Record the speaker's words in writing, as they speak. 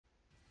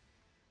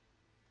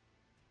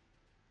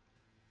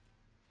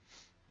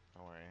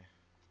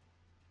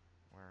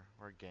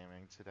We're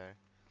gaming today.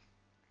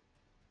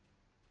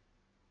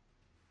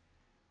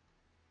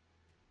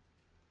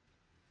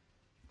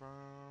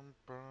 Bum,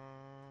 bum.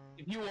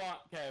 If you want,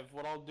 Kev,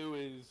 what I'll do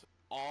is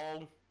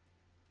I'll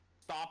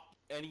stop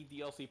any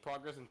DLC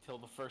progress until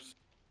the first,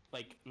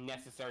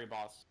 necessary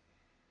boss.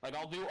 Like,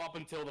 I'll do up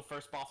until the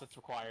first boss that's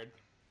required,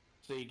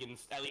 so you can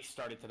at least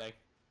start it today.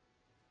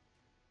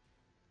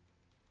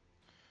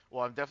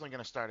 Well, I'm definitely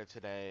gonna start it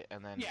today,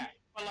 and then Yeah,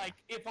 but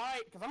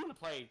because I'm gonna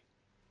play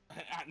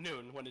at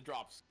noon when it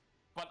drops,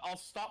 but I'll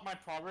stop my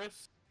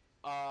progress,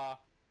 uh,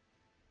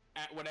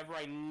 at whenever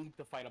I need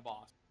to fight a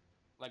boss,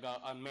 like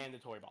a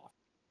mandatory boss.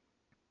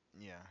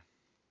 yeah.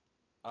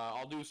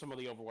 I'll do some of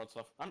the overworld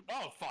stuff.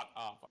 Oh fuck!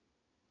 Oh fuck!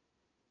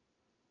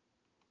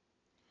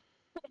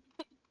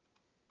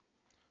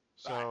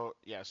 Alright, So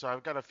yeah, so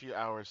I've got a few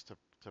hours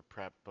to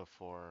prep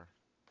before.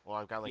 Well,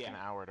 I've got like an yeah,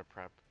 hour to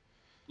prep.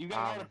 you got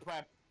an hour to Um,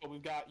 prep, but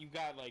you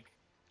got like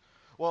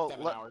well,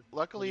 7 hours for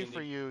luckily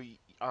for D&D. you,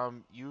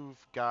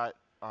 you've got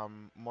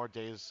more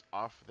days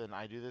off than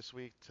I do this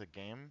week to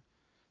game,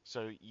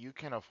 so you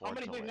can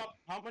afford to wait.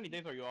 How many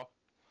days are you off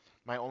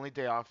My only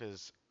day off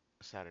is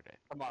Saturday.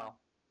 tomorrow?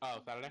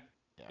 Oh, Saturday.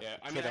 Yeah, Yeah,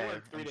 I mean I today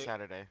work three and days.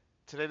 Saturday.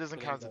 Today doesn't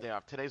Today and count as a day Saturday.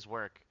 off. Today's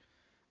work.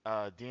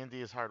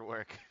 D&D is hard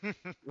work.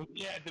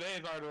 Yeah, today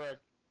is hard work.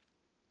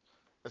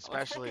 Let's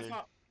focus Especially,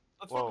 on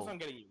let's focus whoa, on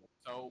getting you.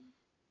 So,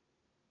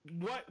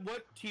 what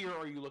tier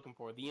are you looking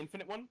for? The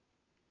infinite one?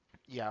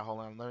 yeah, hold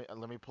on.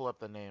 Let me pull up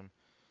the name.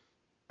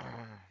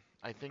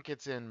 I think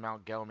it's in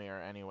Mount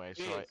Gelmir anyway,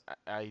 It so is.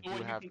 I So do what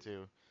you have can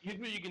to. here's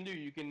what you can do.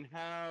 You can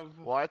have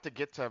Well, I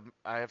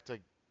have to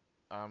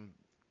um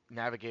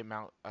navigate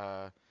Mount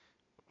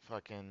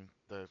fucking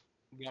the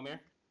Gelmir,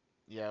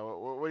 yeah.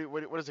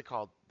 What is it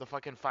called? The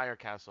fucking fire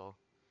castle.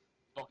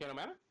 Volcano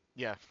Manor.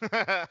 Yeah.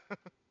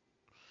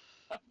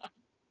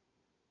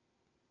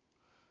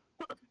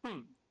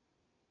 Hmm.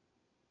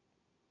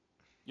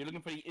 You're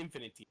looking for the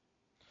infinite tier,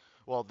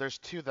 Well, there's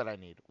two that I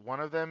need. One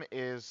of them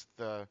is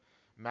the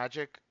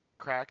magic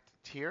cracked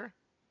tier.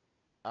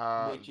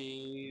 Uh, which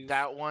is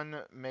that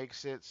one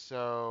makes it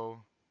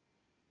so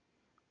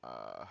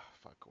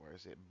fuck, where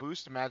is it?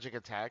 Boost magic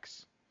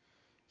attacks.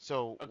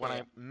 So when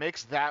okay. I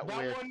mix that That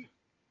with one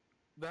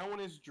that one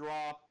is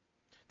drop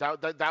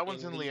that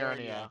one's in in Liurnia.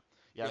 Liurnia.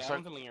 Yeah, Yeah, that so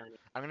one's in Liurnia.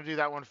 I'm gonna do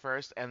that one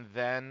first,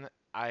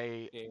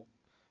 Yeah.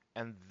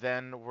 and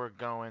then we're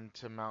going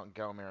to Mount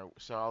Gelmir.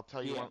 So I'll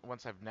tell you Yeah.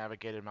 once I've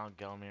navigated Mount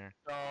Gelmir.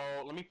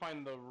 So let me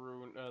find the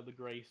rune, the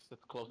grace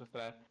that's closest to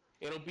that.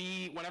 It'll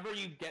be whenever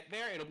you get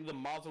there. It'll be the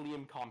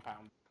mausoleum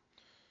compound.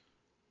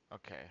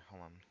 Okay,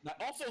 hold on. Now,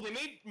 also, they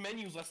made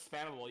menus less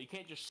spammable. You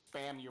can't just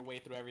spam your way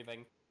through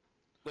everything.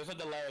 There's a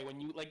delay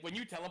when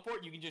you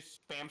teleport. You can just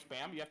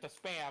spam. You have to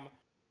spam,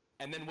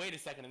 and then wait a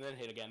second, and then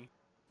hit again.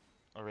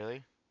 Oh,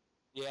 really?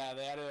 Yeah,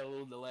 they added a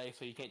little delay,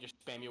 so you can't just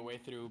spam your way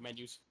through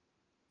menus,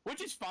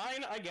 which is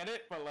fine. I get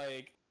it, but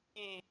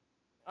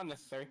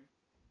unnecessary.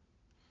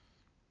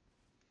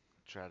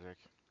 Tragic.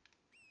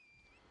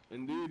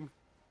 Indeed.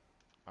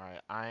 All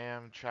right, I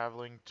am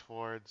traveling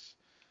towards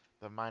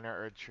the minor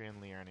Erd tree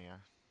in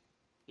Liurnia.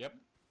 Yep.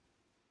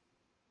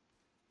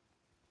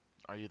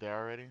 Are you there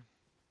already?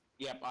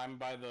 Yep. I'm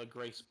by the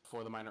grace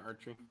before the minor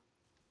archery.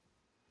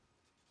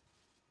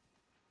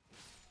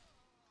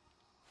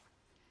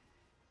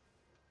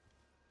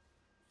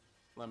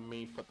 Let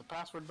me put the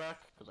password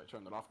back because I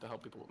turned it off to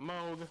help people with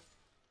Moog.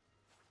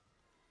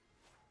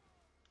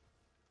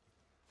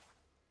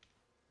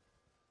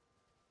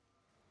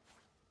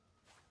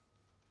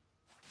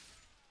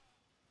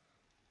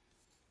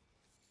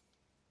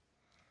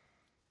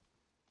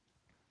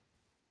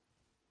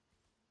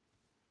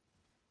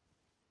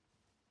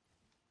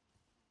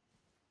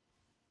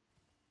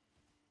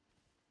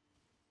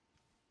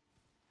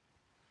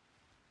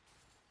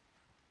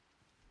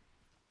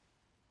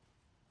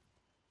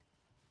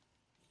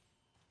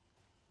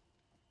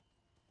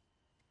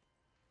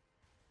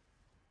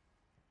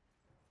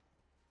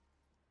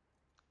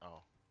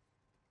 Oh,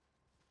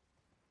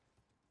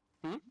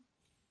 Hmm?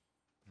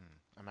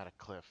 I'm at a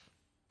cliff.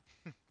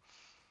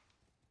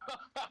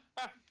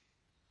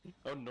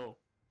 Oh no.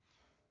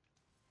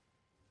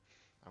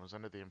 I was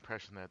under the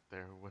impression that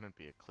there wouldn't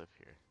be a cliff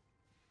here.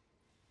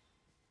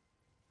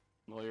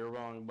 Well, you're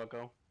wrong,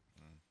 bucko.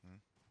 Hmm.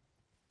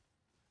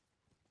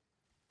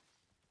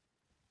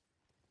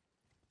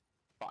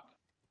 Fuck.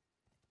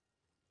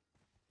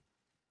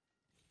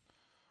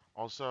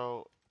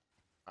 Also,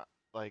 uh,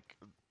 like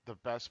the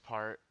best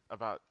part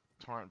about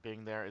Torrent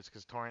being there is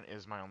because Torrent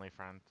is my only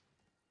friend.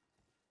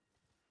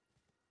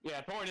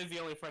 Yeah, Torrent is the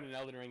only friend in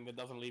Elden Ring that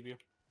doesn't leave you.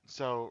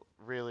 So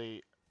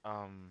really,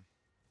 um,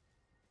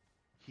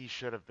 he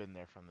should have been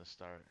there from the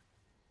start.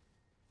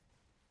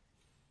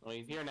 Well,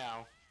 he's here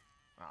now.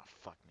 Ah,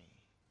 fuck me.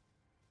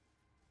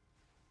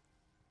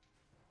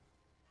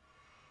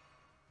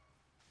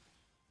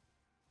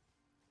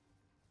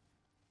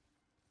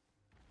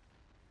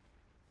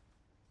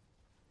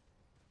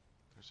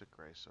 There's a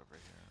Grace over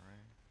here,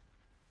 right?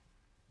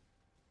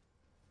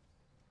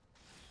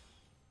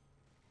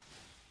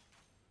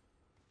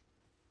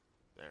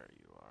 There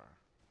you are.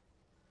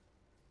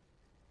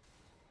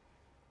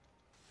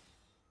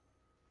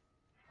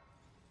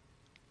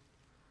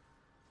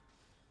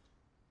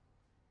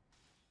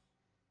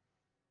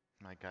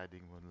 My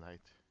guiding moonlight.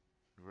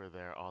 You were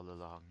there all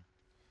along.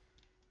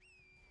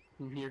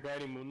 Your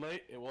guiding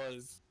moonlight. It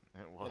was. It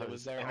And it was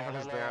was, there and it all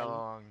was there all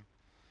along.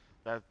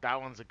 along.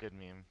 That one's a good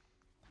meme.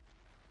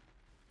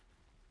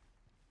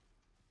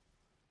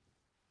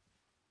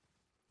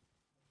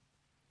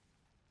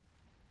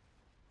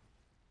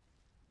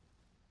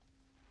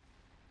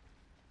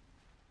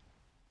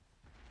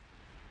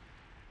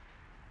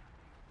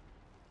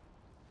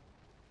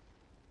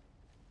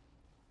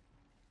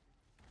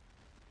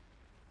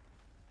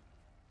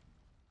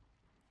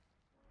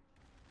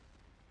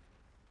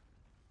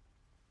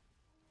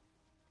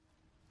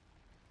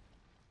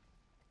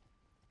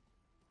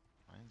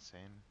 Am I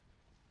insane?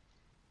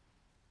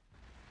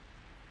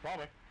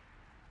 Probably.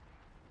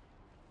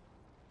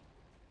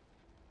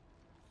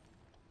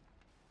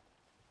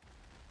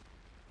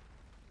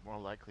 More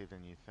likely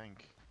than you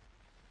think.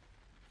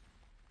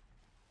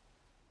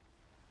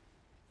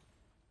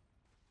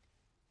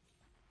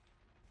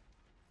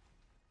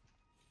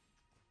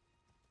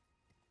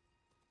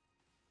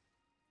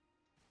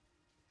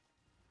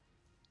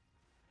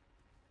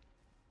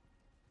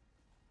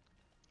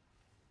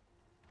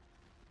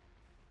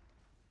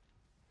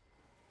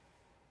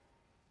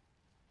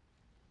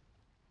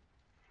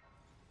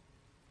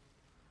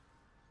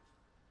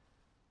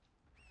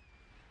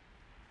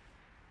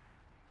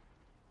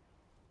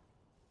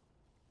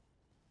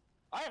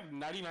 I have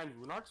 99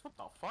 rune arcs. What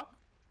the fuck?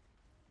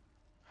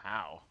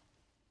 How?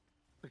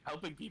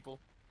 Helping people.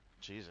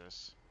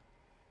 Jesus.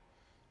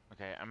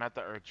 Okay, I'm at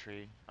the Earth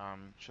Tree.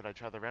 Should I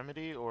try the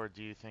remedy, or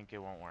do you think it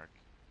won't work?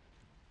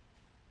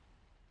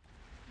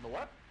 The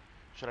what?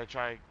 Should I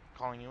try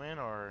calling you in,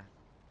 or?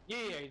 Yeah,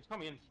 he's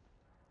coming in.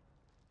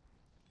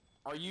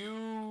 Are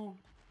you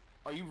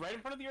right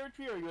in front of the Earth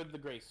Tree, or are you at the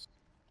Grace?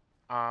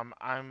 I'm.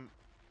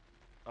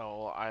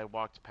 Oh, I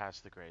walked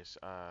past the Grace.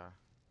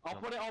 I'll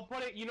put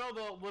it. You know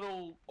the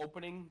little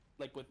opening,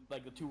 like with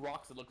like the two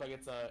rocks that look like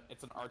it's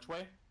an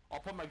archway. I'll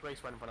put my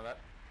Grace right in front of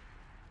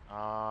that.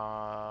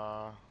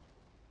 Uh.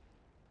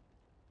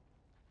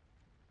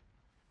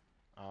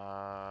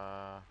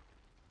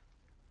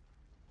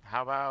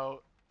 How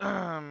about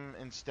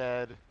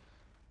instead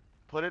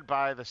put it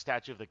by the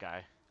statue of the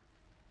guy?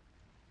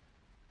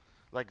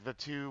 Like the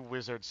two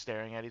wizards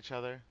staring at each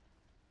other.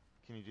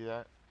 Can you do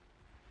that?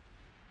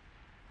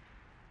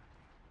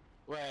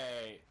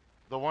 Wait.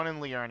 The one in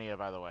Liurnia,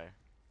 by the way.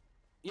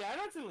 Yeah, I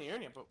know it's in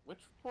Liurnia, but which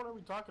one are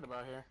we talking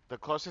about here? The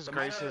closest The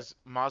Grace minor- is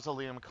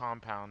Mausoleum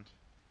Compound.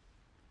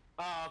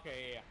 Oh,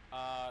 okay,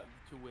 yeah. The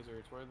two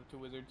wizards. Where are the two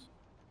wizards?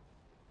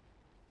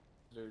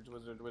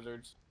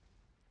 Wizards.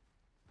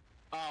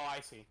 Oh,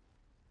 I see.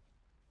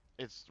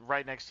 It's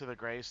right next to the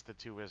Grace, the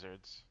two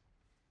wizards.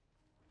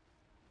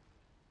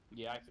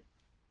 Yeah, I see.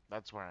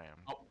 That's where I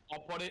am. I'll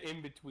put it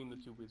in between the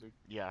two wizards.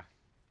 Yeah.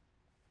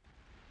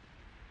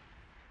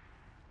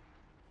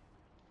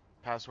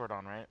 Password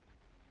on, right?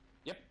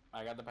 Yep,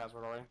 I got the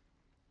password already.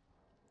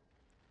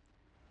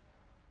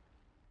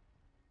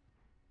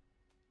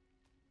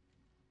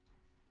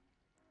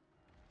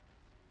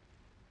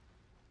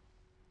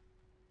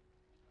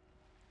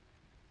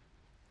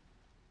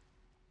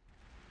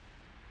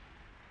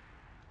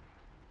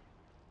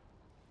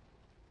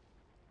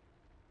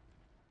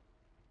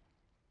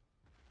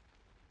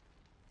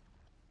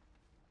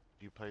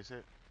 Do you place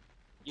it?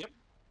 Yep.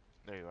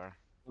 There you are.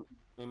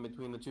 In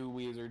between the two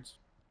wizards.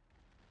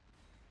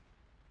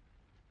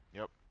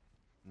 Yep.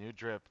 New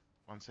drip.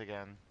 Once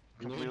again.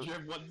 New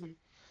drip, what's...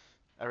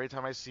 Every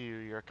time I see you,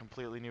 you're a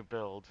completely new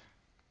build.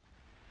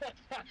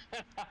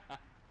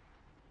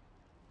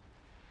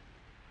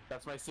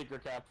 That's my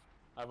secret cap.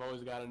 I've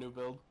always got a new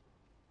build.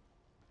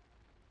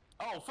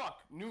 Oh, fuck!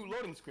 New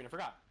loading screen, I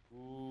forgot.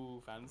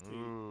 Ooh, fancy.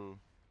 Ooh.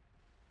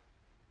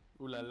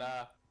 Ooh la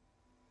la.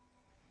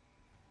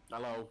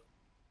 Hello.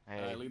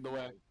 Hey. Lead the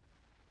way.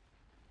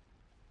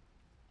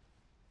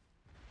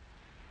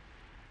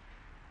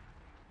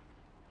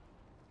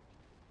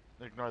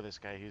 Ignore this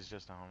guy, he's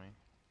just a homie.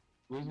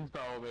 This is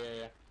probably,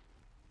 yeah.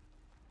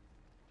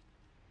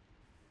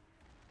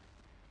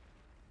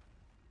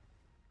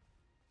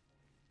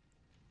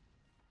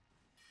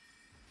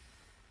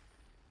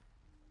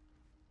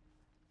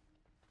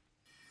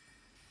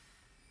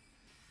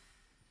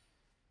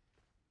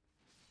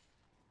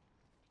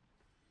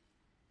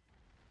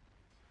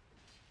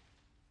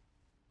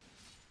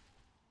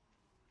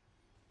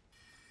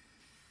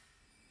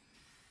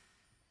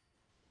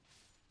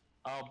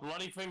 Oh,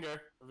 bloody finger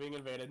being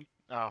invaded.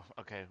 Oh,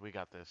 okay, we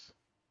got this.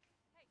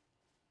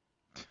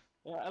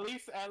 Yeah, at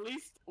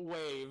least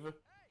wave.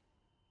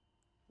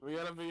 We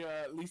gotta be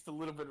at least a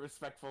little bit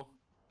respectful.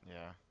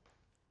 Yeah.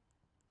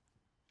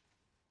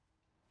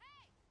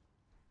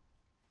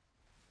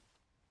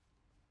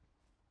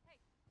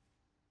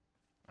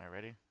 Alright,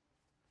 ready?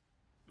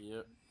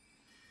 Yep.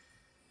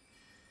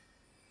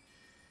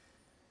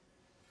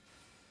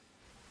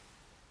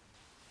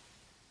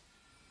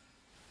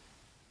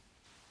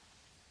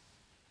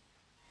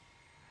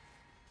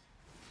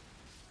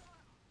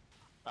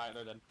 Alright,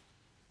 they're dead.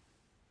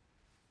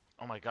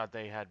 Oh my god,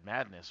 they had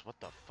madness. What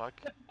the fuck?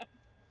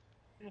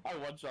 I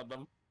one-shot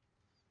them.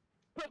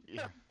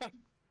 Yeah.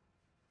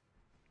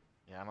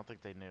 Yeah, I don't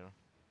think they knew.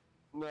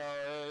 No,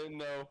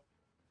 no.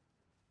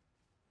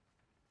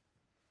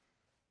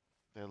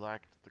 They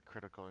lacked the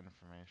critical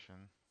information.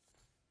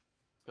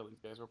 Let's kill these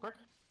guys real quick.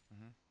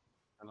 Mm-hmm.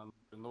 And I'm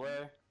in the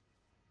way.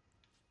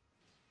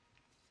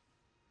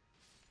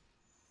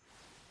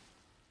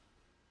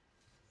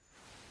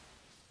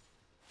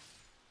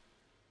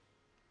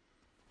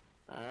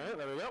 Alright,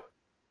 there we go.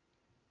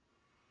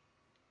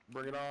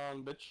 Bring it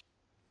on, bitch.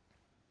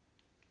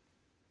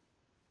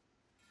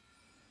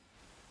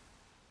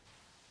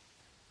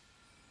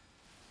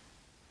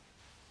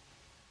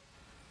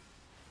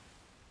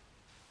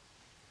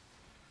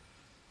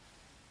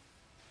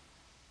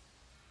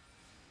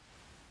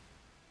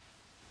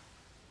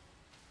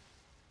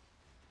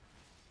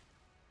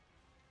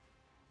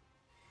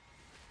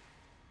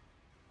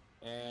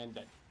 And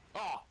dead.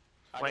 Oh!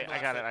 Wait, I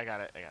got it.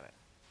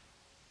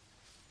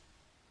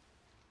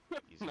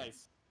 Easy.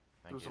 Nice.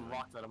 Thank Threw you. some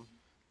rocks at him.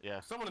 Yeah.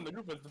 Someone in the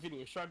group is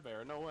defeating a shard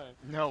bearer. No way.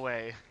 No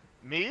way.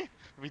 Me?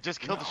 We just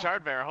killed the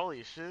shard bearer.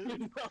 Holy shit.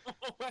 No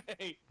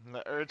way.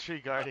 The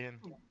Erdtree Guardian.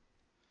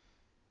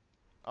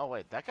 Oh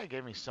wait, that guy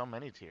gave me so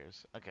many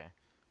tiers. Okay.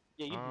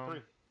 Yeah, you do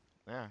 3.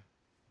 Yeah.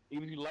 You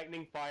can do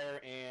lightning, fire,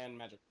 and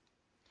magic.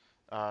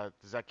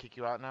 Does that kick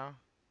you out now?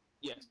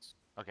 Yes.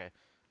 Okay.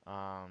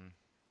 Alright,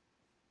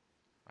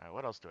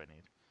 what else do I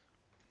need?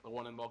 The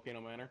one in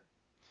Volcano Manor.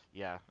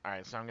 Yeah.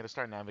 Alright, so I'm gonna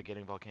start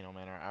navigating Volcano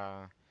Manor.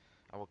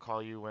 I will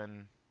call you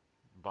when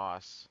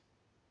boss.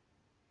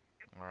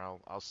 Or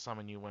I'll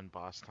summon you when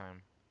boss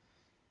time.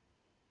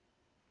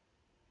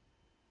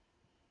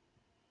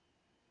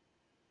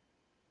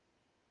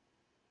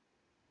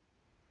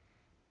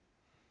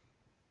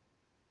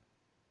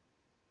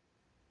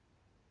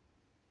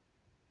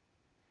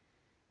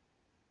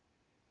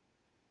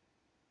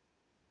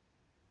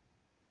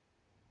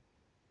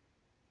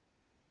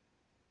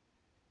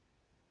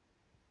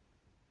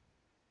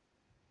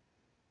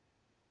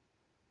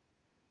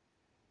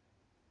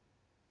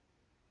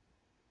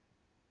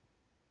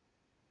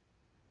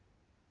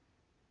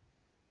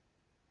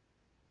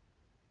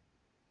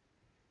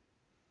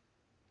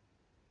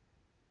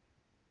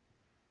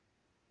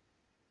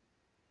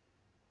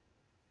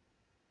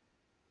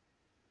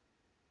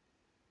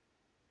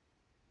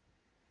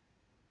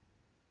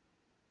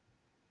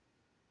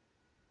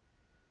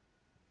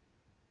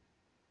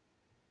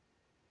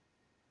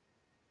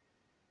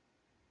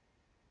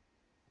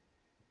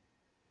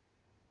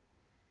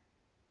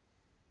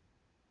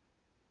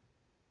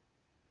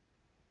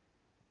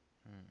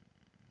 Hmm.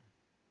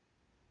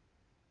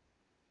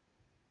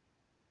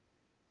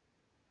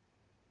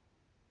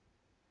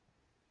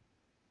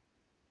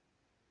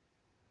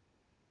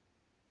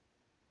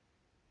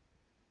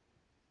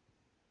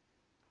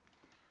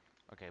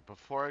 Okay,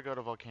 before I go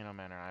to Volcano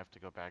Manor, I have to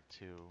go back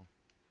to...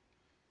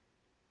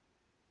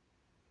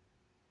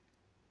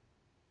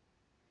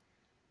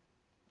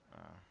 I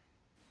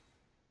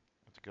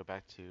have to go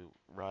back to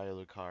Raya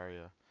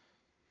Lucaria.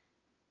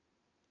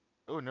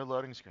 Oh, new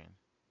loading screen.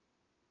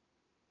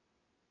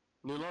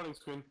 New loading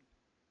screen.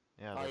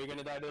 Yeah. Are you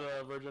gonna die to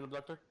the Virgin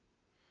Abductor?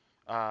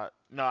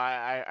 No,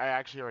 I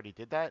actually already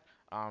did that.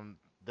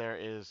 There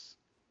is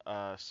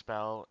a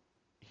spell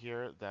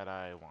here that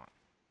I want.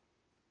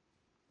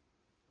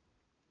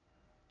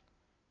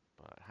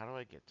 But how do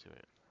I get to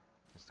it?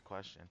 That's the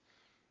question.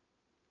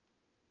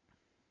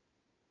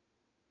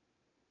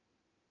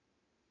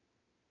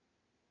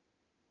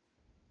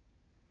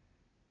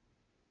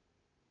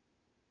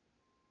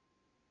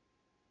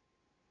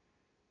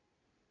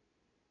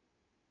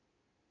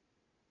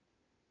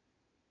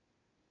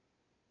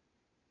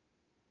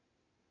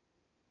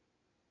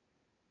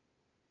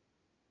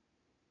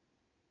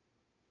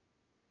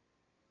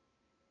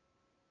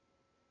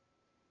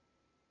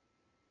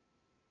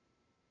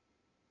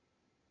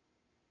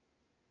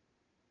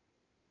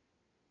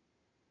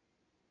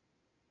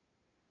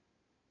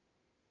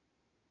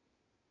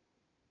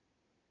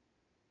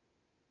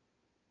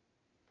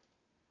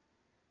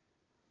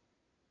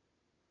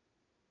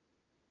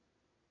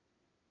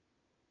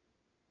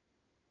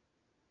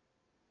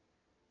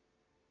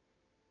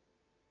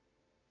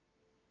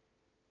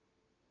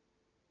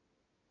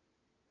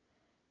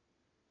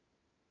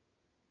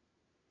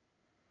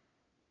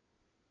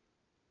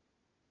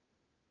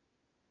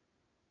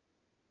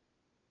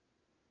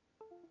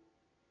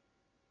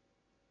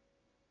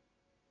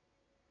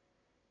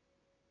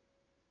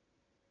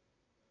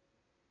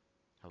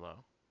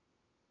 Hello?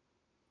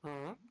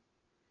 Hmm.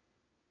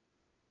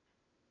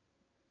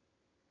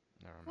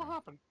 Never What mind.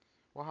 happened?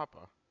 What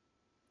happened?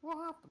 What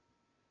happened?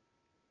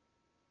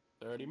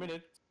 30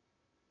 minutes.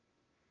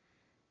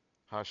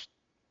 Hush.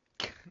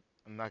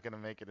 I'm not gonna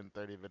make it in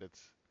 30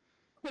 minutes.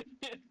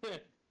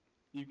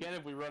 You can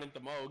if we run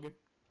into Moog.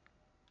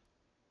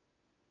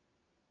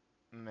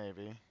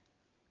 Maybe.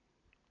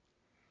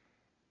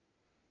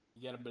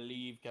 You gotta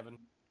believe, Kevin.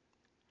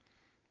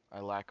 I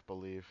lack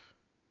belief.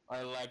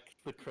 I like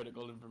the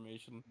critical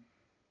information.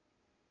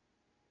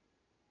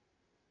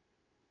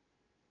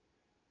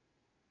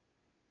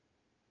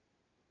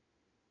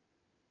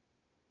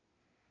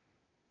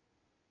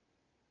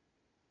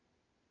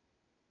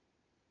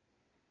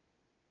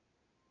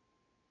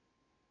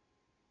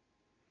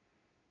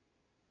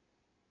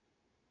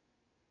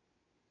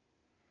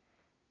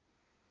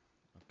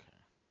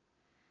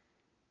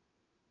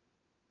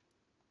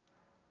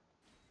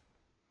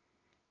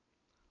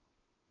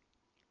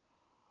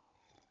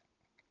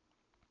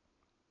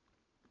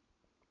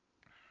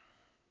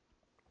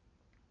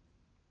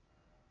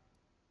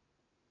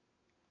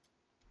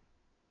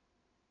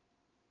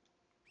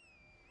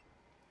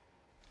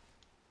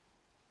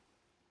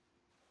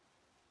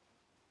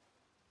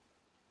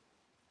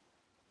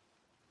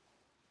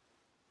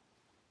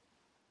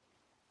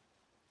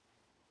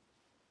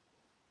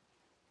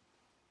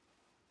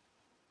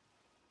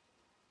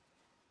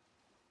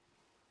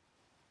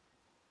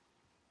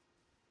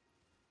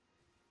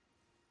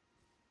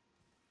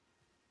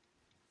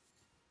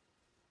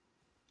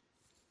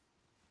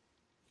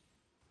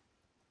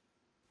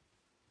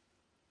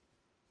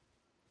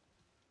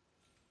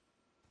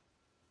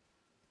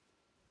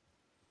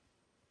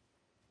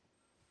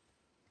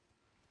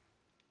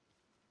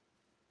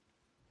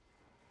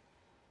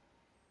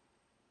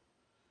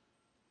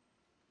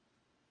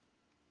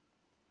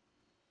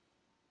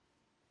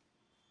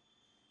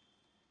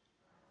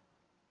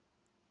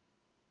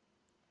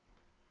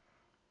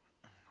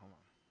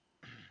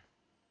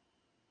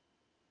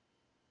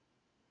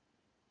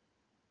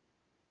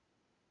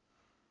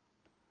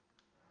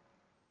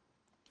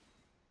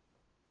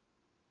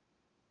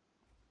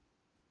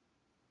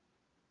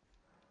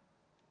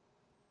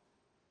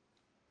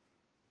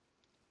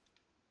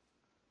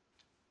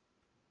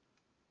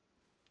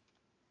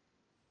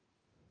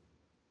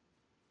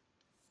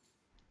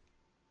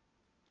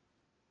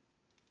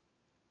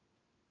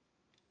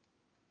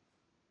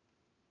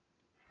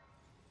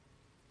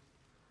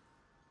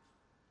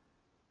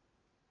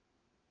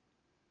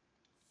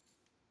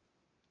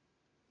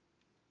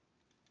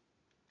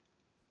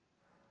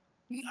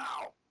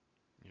 No.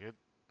 You good?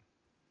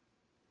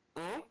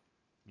 Hmm?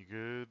 You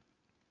good?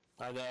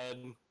 I died.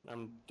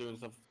 I'm doing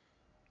stuff.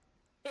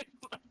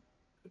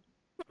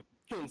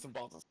 Killing some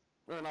bosses.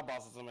 Or not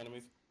bosses, some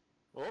enemies.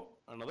 Oh,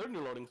 another new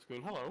loading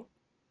screen. Hello.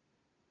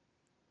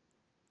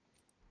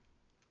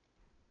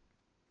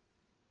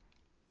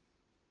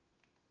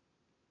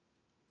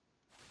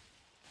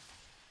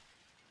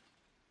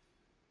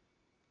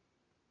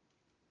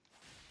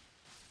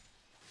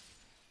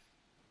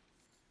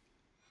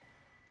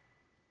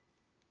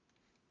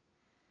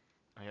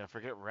 Oh, yeah,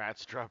 forget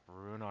rats drop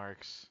rune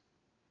arcs.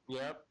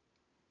 Yep.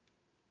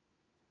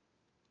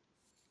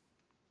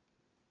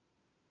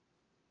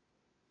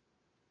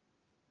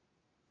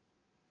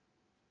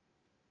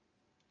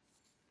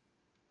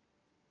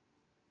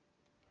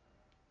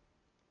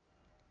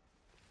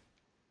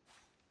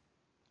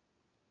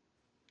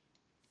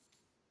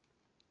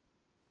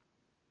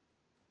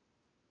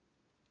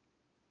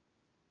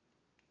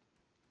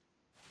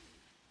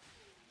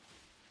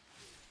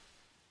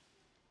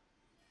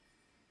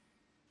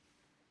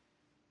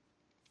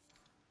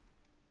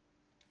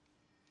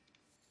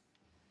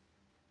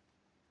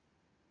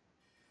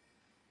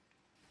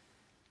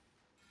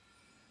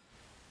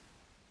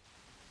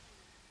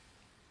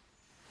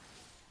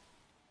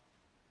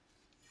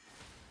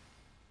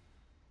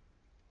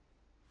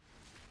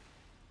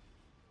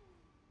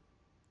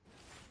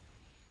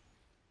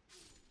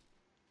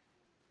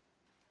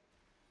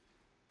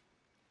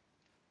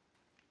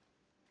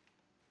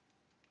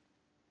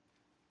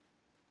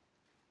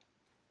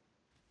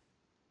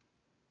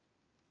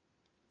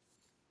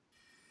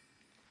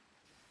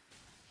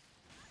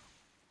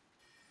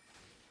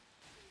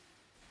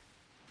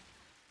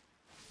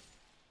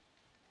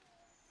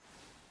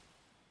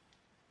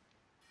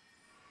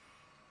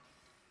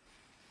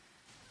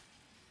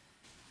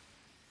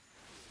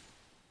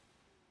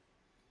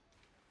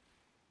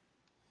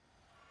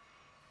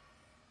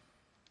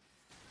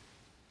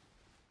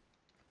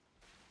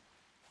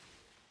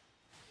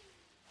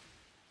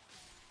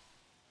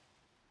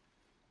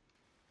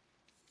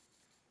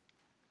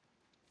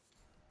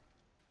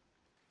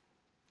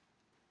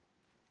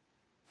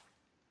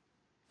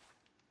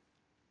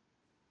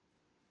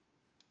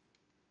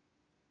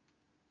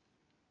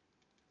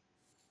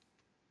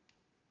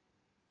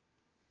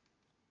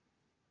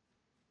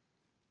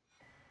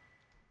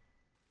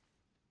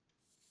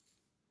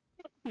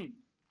 Hmm.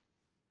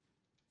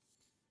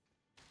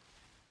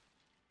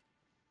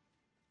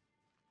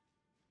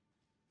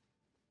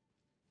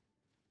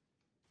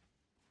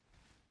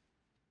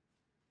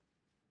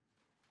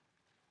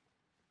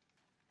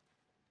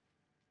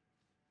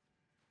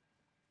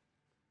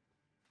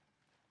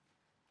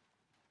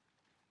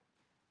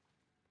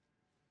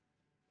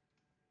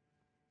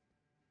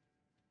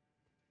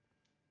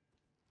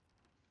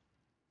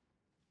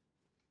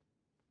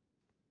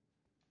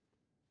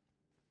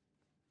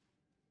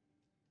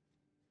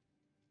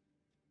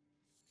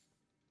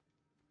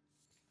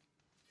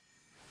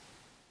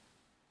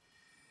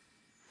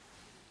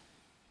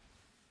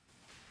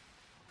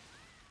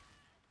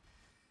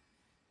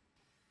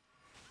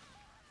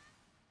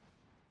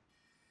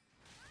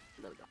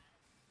 There we go.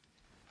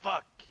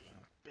 Fucking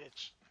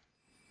bitch.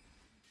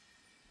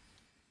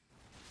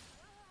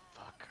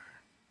 Fucker.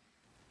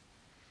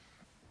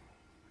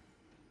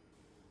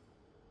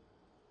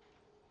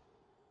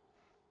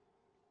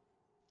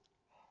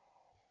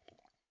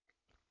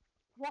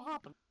 What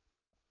happened?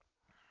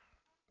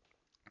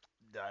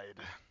 Died.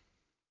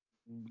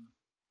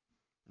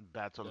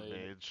 Battle Died.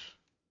 mage.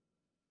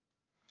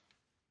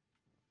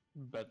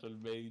 Battle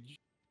mage.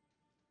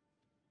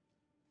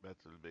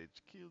 Battle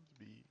mage killed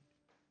me.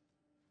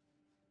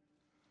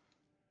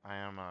 I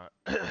am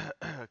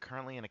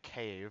currently in a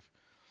cave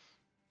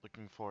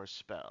looking for a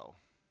spell.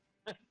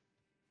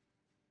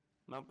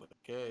 Not the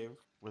cave.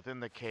 Within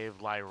the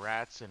cave lie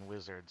rats and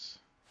wizards.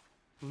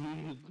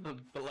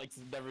 The likes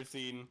of never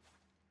seen.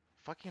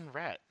 Fucking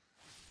rat.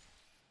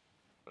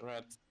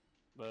 Rats.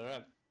 The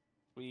rat.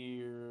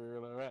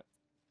 We're the rat.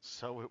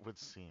 So it would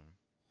seem.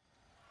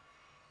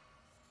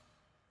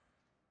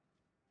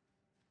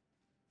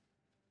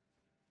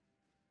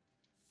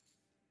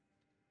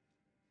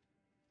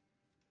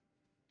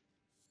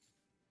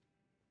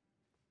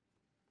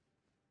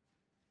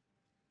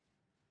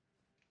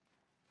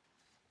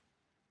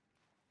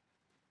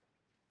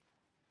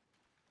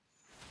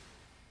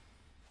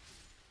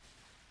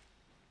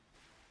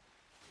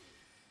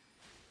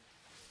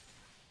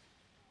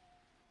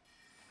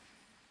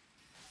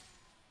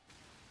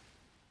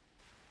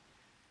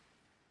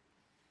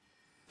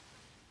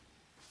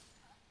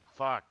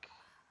 Fuck.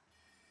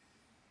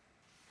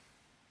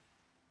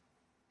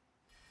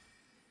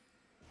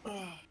 I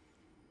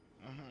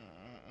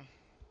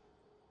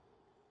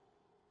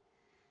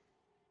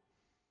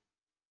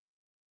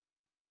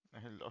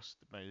lost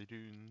my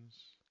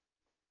runes.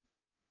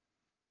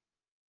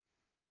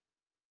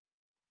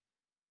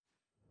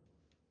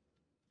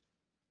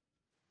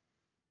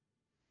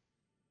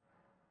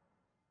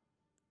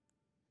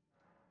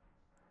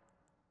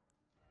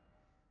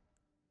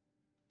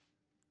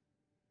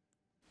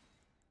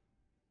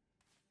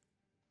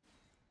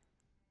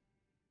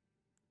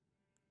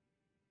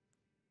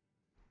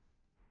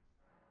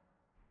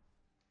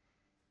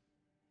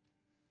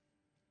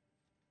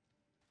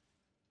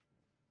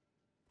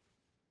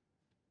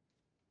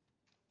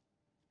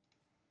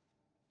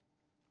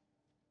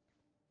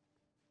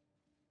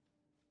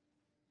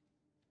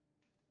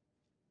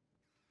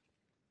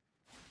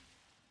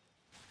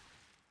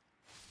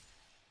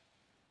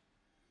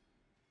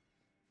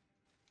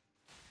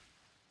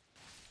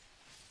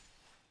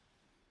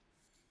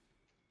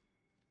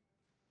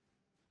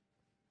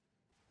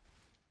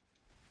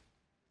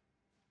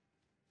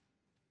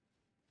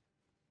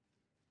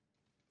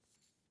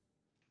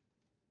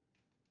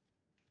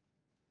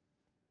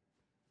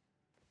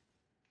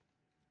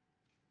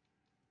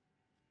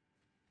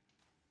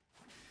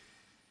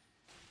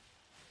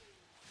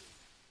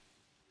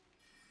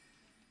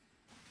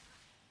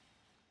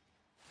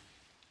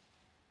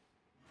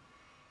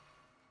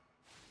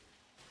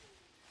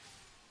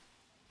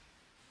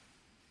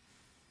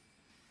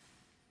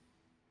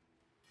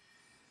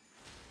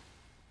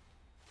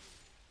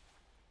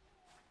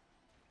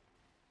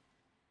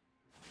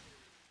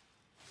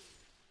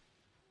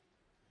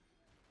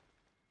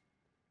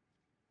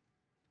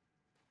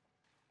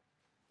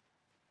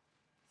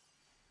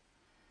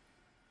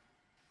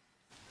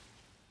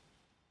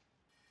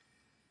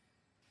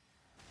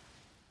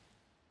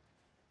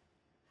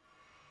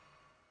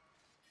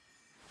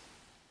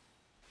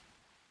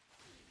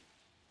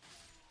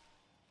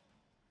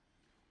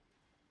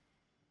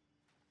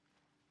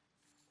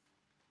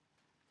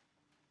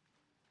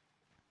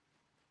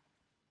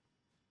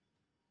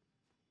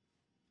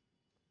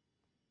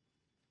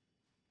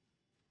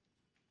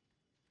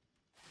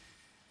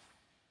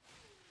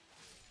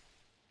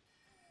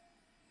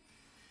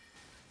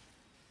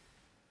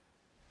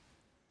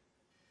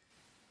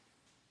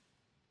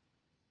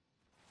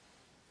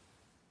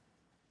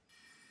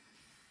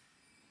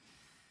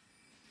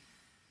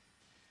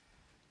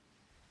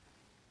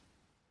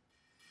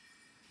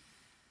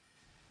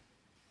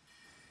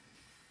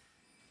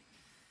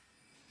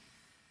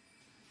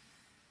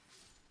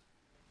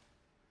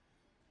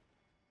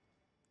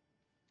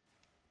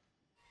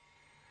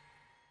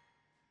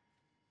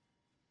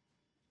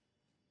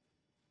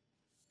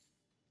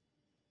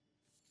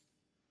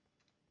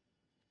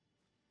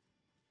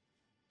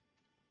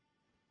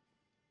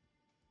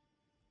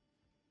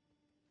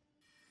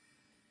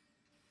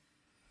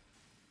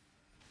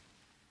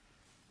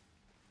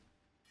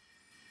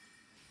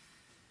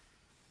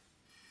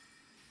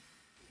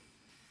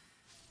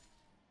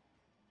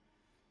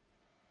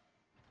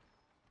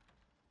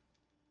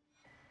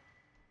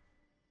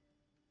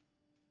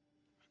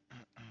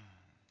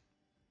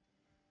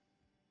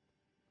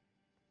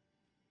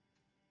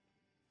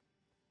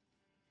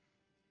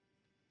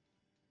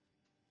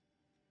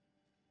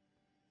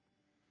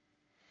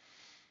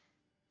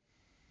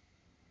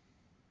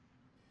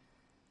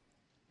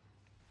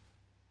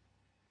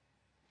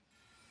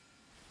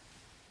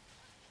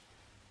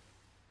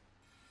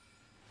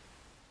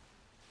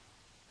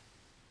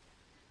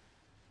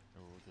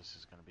 this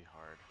is gonna be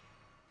hard.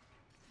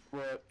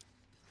 What?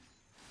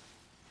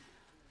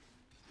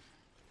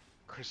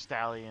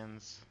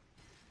 Crystallians.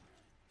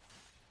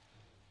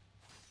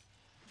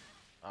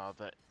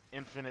 The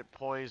infinite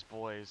poise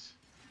boys.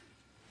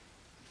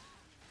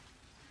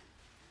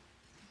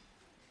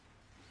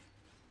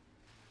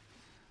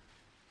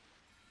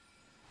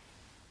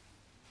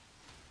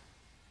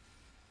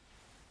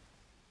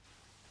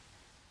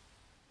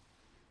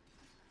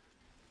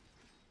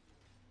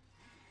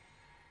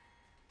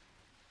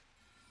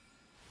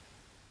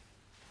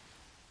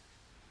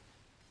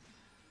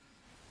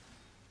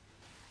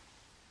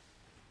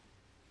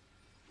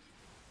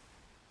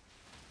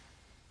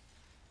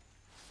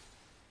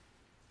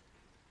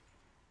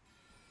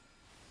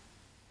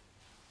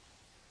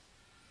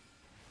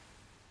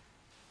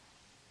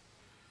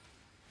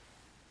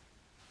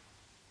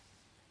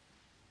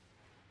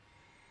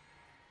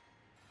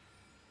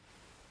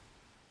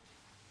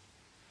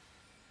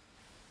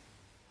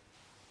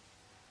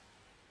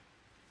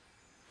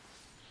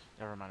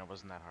 Never mind, it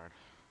wasn't that hard.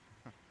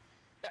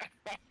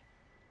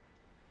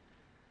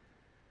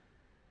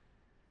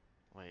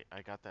 Wait,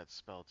 I got that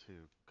spell too.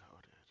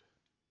 Goated.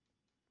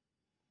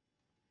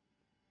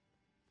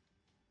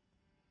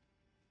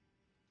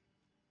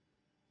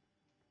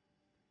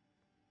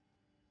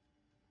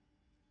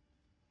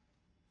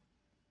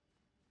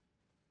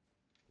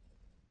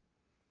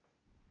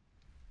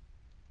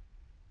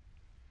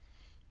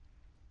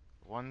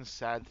 One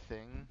sad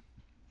thing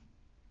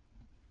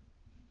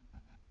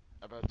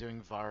about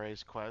doing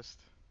Vare's quest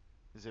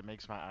is it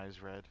makes my eyes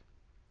red.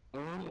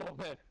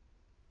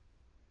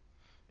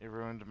 It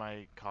ruined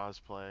my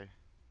cosplay.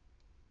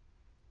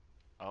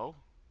 Oh?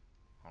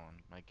 Hold on,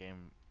 my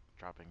game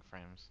dropping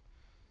frames.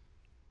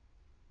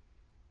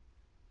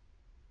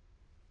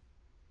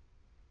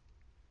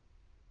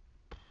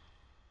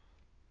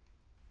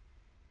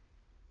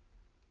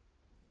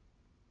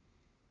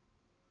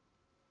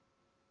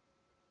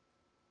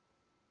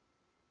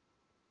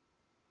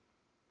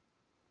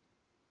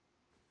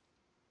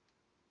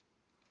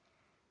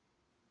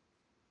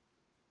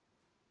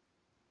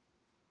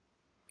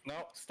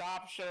 No,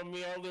 stop showing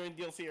me Elden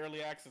DLC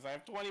early access. I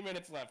have 20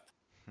 minutes left.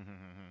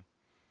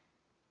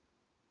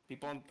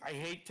 People, I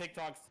hate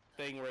TikTok's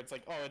thing where it's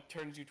like, oh, it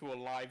turns you to a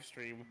live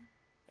stream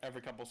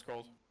every couple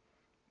scrolls.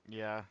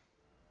 Yeah.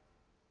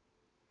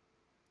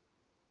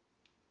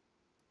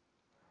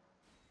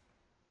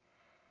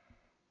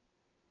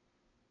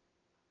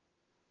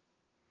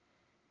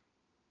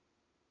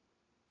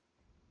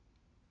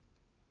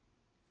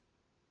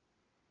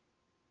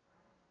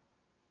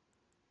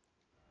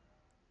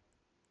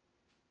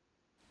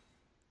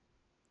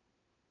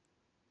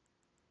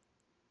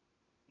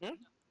 Hmm?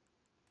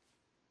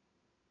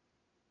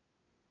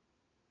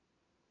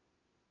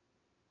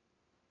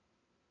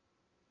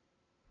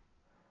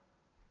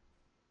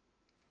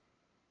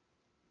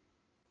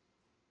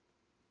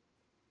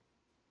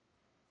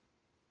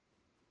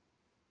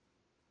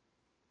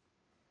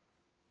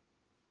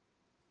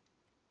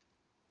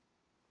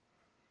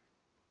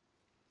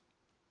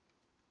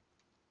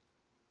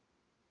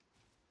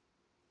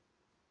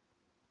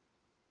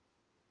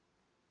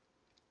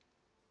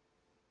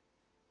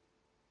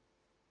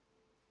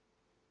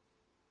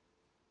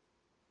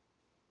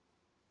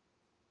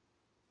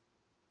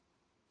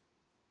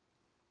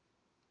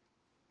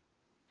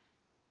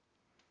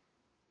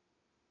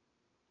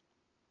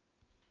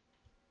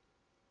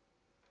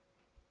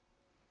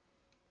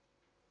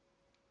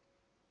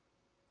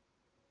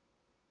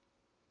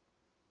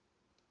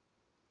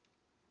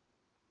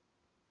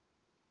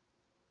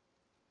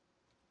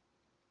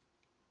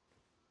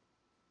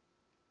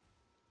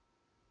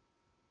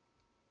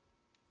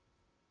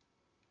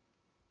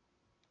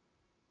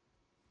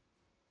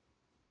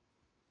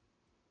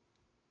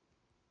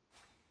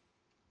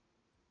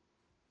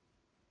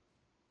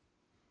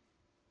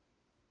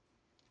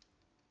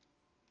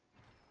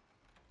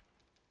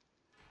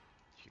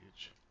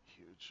 Huge,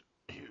 huge,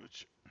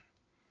 huge.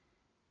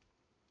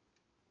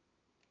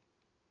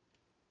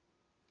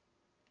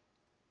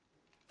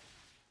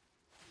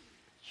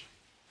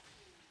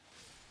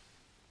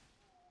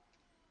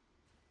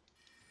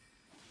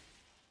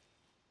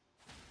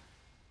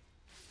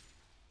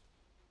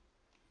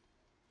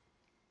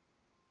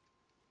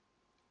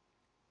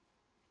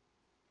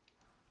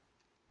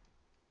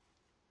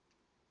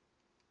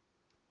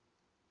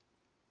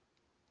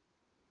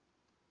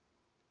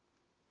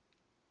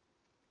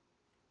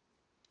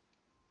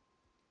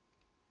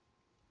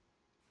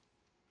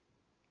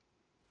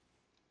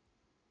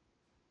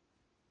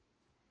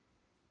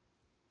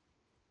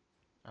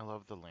 I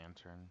love the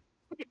lantern.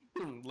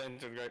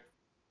 Lantern, right?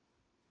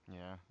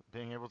 Yeah,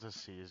 being able to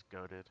see is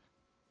goated.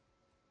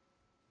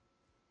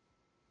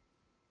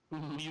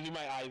 Using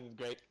my eyes is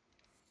great.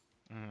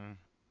 Mm.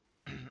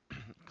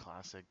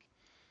 Classic.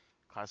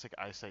 Classic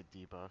eyesight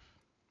debuff.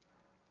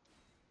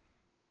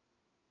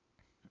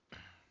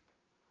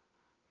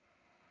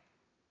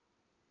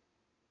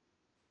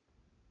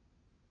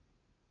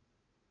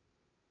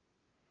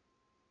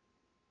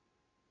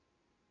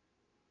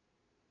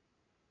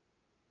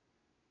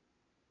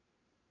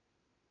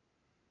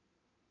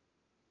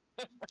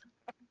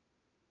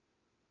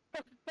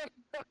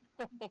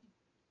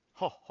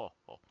 Ho ho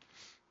ho.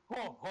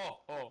 Ho ho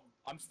ho!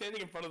 I'm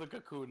standing in front of the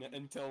cocoon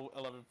until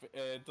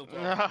 12.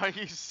 Are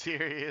you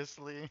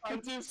seriously?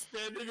 I'm just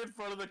standing in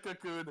front of the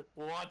cocoon,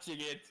 watching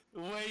it,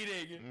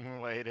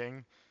 waiting.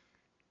 Waiting.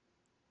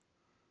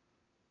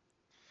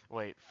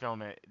 Wait,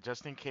 film it.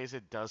 Just in case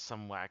it does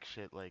some whack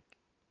shit like...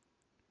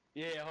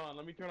 Yeah, hold on.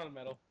 Let me turn on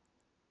metal.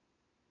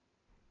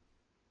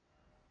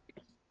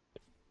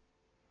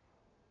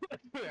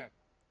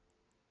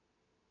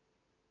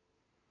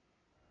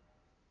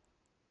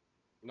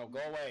 No, go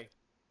away.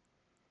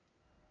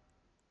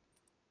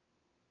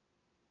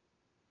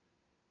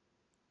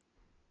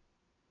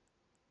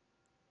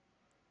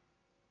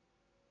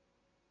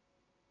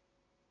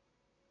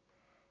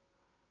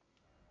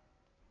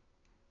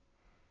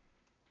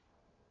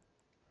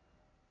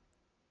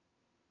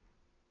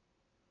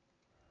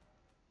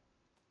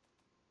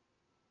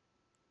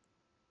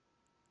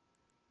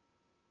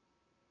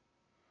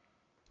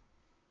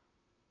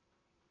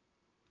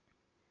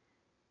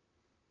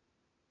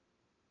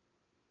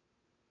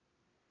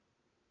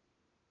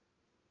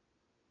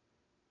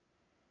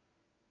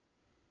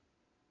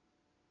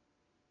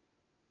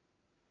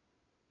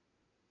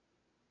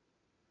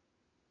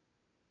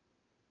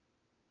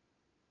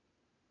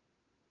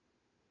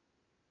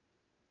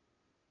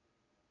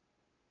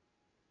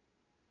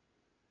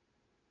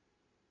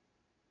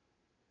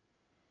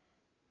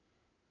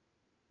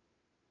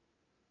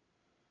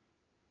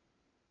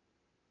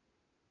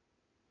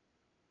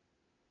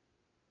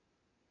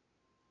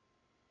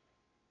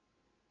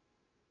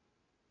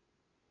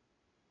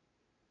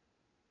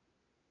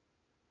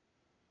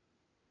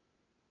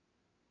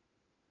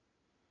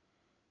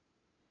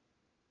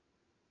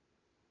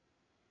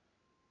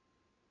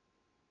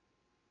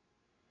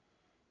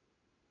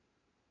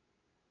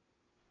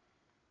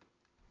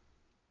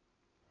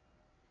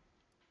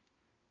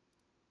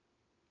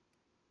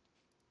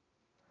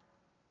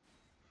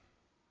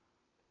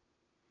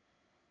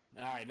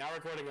 All right, now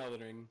recording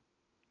Elden Ring.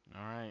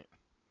 Alright.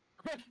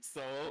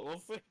 So we'll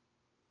see.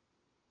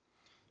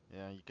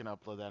 Yeah, you can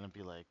upload that and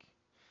be like...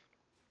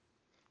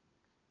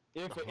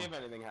 If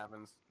anything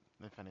happens.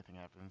 If anything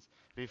happens.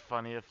 Be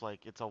funny if,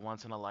 like, it's a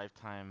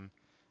once-in-a-lifetime,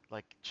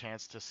 like,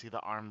 chance to see the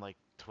arm, like,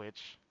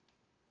 twitch.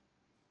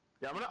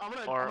 Yeah, I'm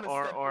Or, gonna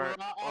or, step or,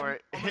 I'm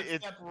gonna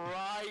it... step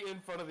right in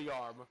front of the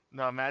arm.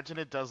 No, imagine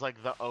it does,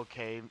 like, the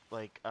okay,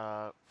 like,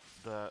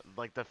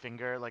 the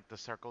finger, like, the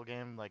circle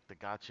game, like, the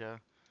gotcha.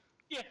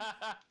 Yeah.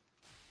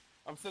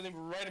 I'm standing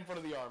right in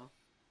front of the arm.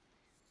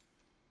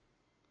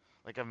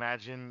 Like,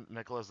 imagine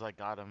Nicholas, like,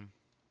 got him.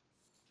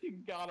 You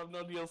got him,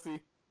 no DLC.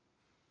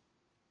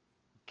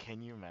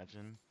 Can you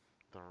imagine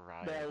the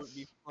That would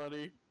be riots?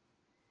 funny.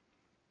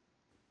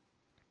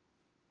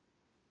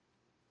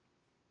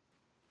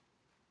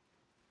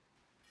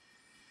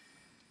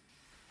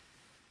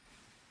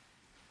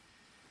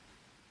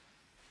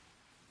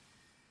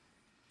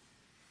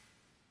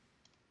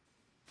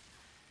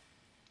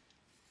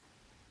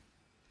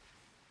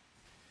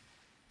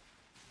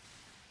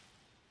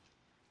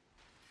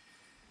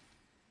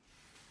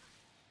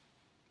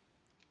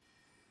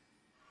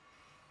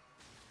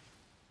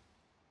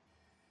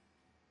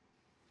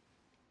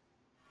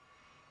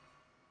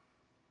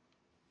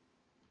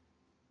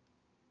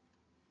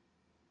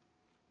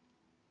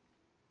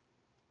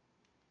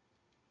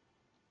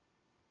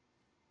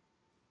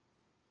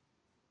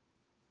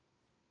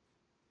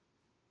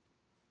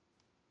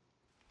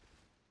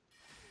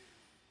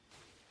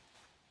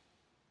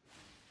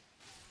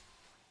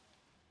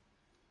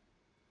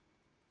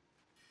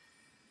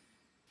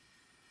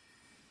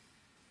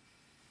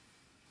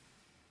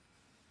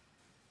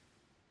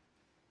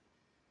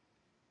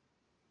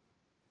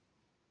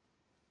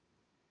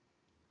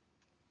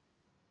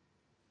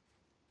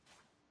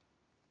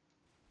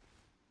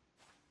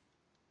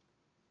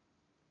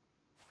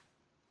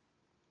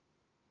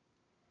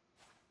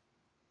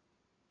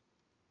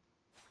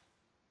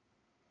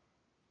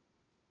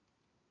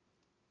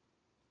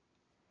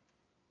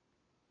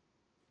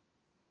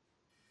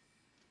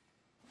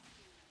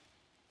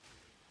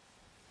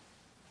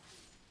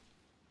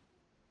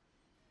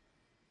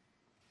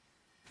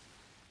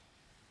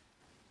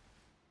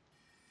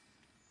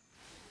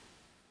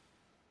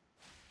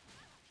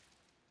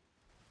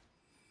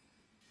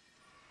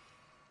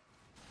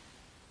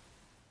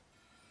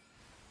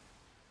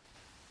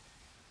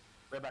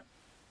 Right back.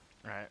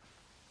 Right.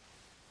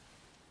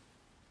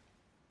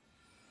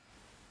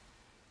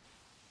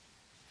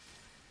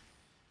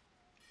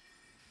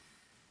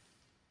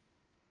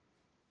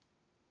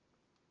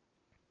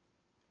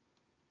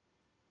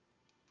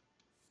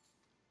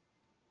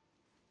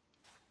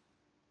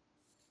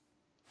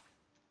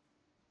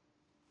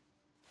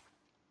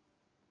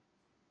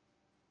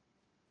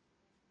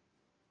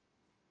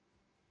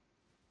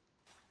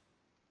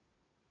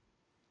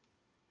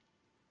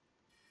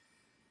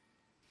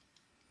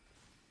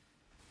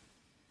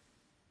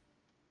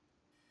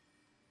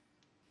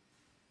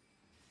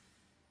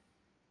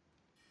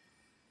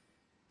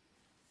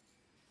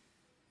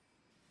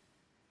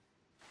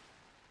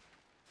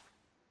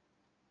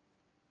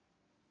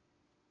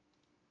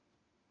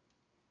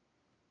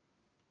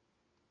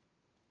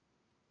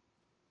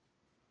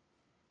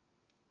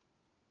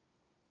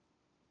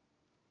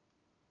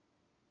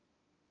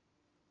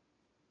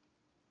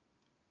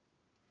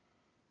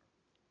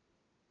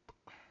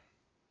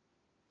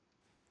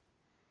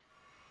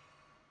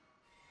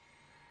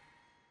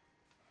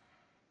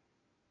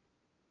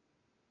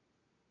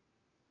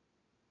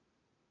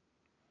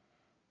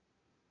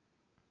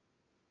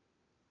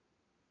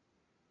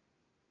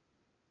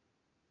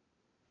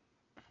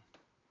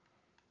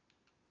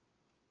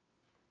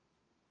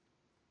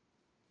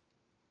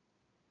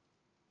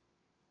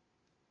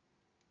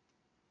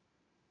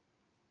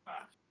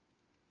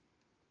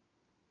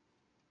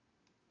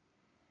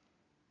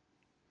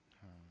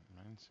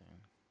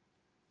 insane.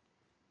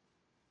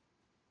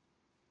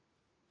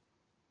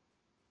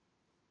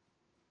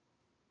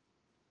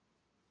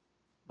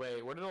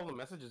 Wait, where did all the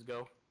messages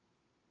go?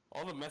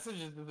 All the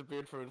messages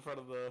disappeared from in front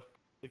of the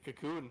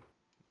cocoon.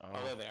 Oh,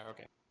 Oh, they're there.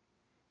 Okay.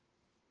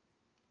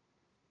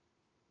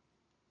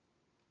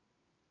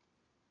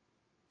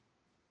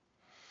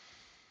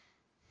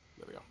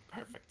 There we go.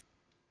 Perfect.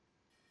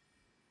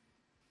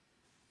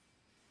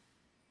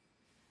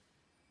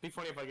 Be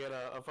funny if I get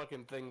a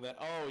fucking thing that,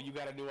 oh, you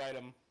got a new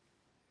item.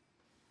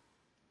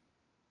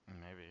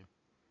 maybe.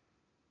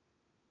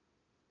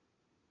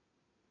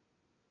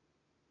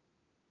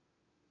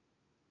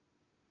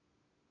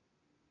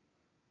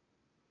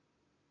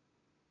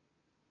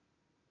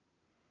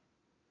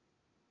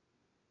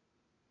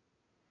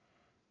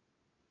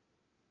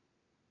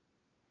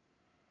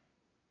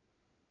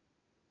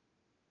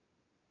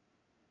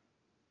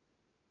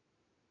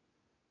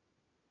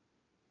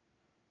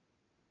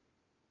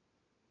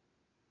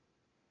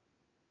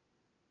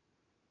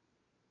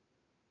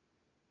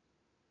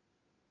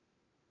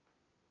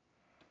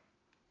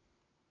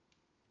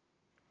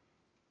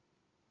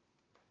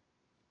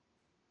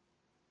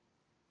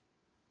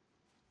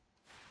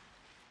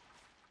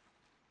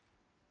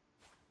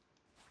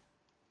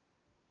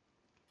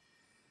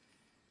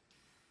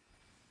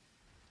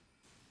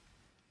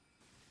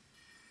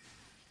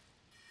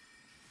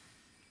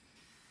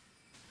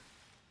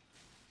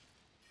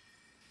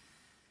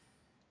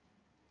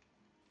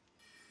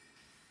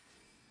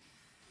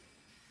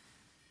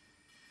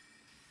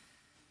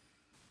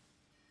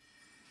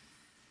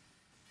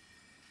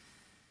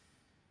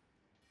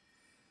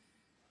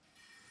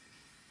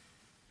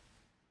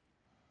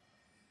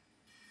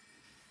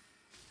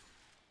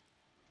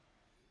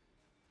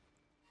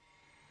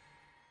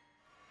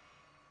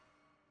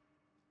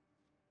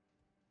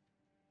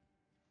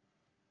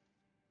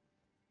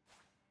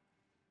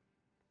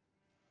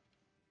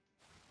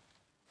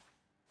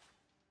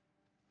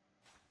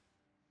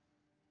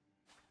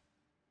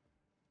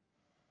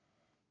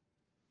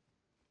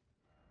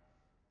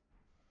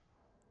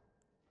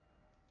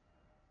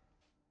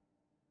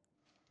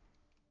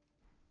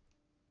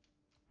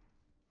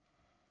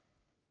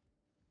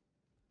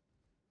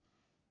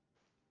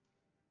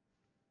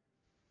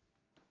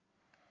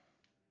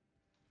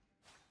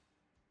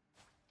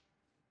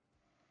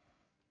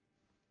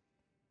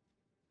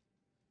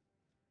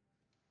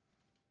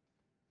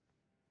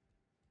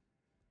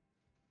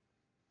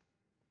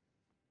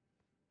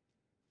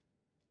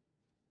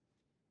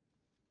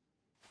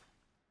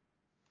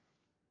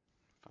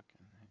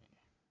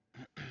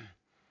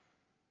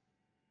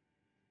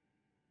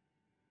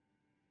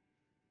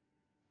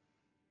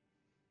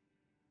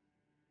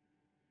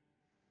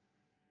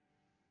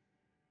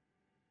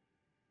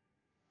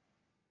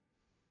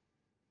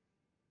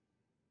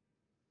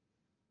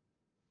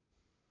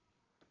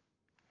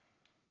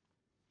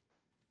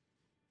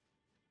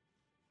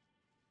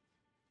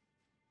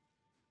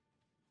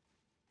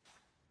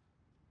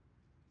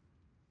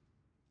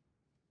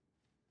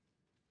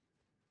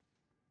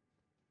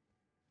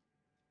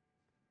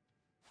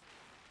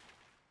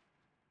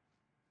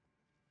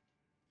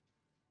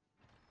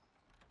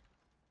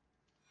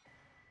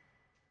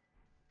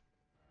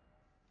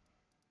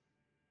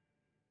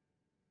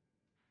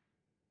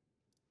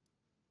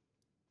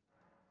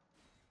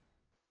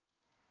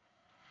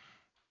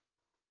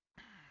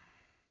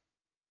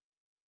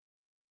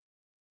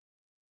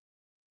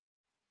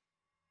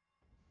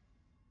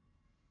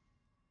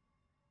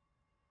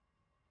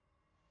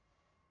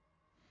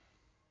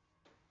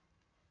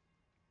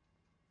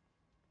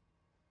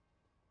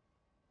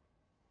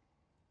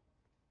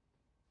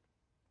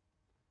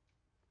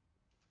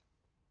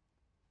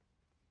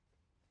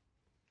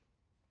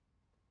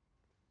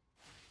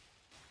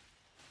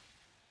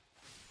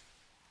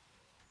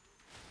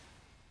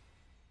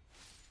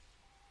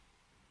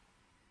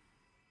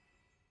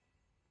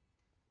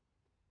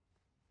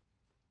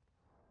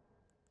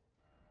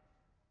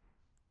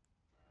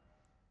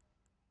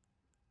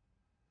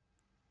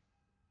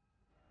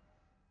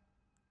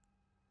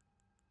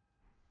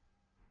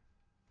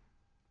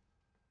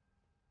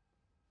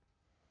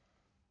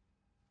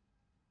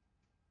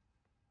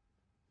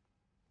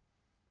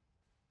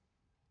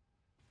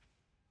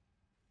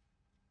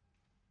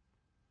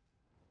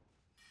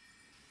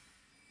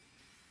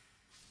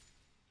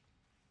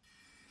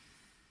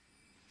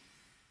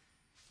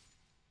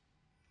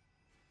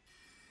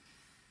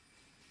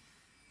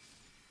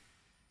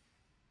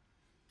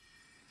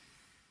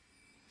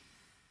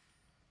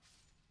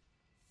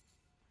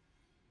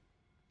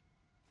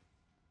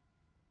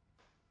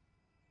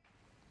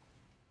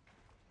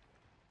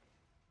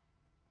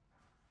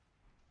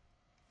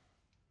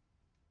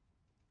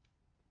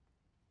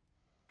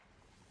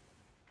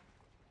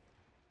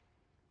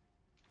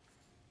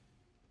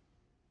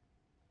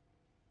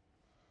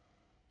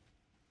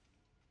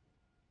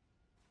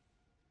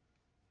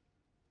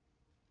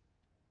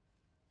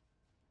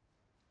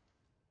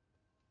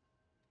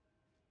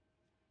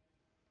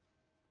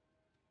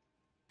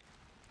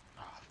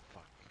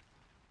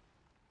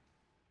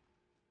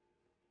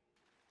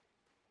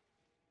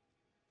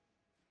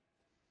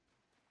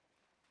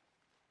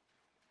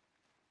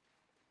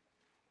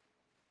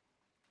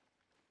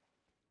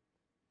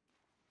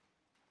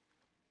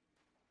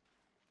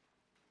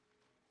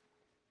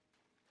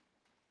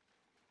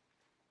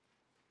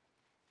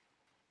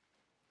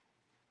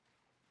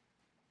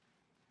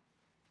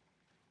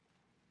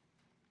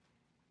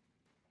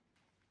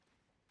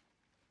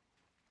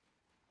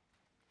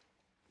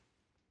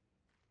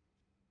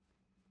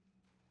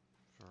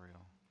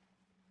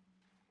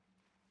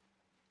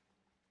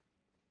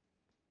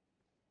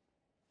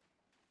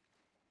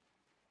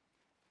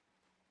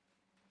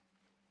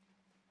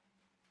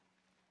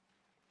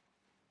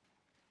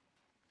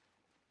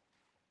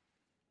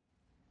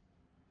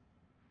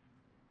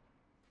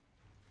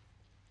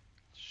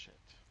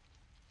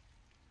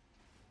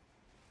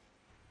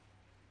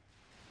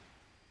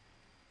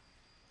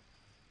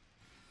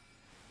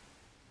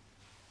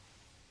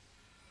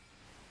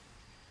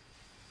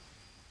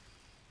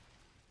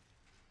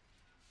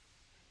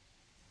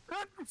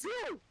 it's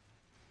you!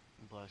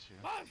 Bless you.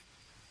 Ah,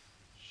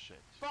 Shit.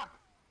 fuck!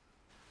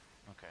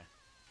 Okay.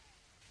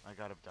 I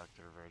got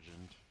abductor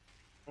virgined.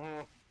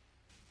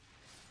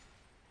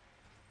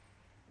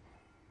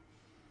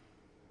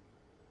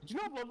 Did you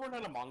know Bloodborne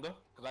had a manga?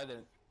 Because I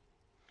didn't.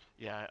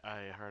 Yeah,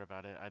 I heard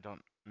about it. I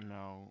don't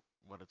know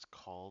what it's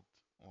called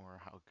or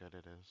how good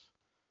it is.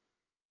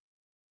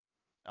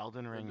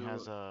 Elden They Ring do.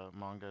 has a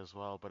manga as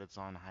well, but it's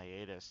on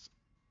hiatus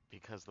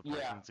because the Yeah.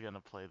 person's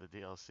gonna play the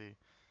DLC.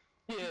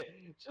 Yeah,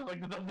 just like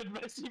the Dungeon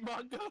Meshi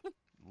manga.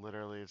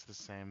 Literally, it's the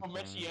same Oh,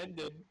 thing. Meshi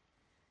ended.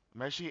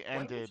 Meshi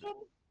When was ended.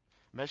 it?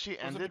 Meshi Was it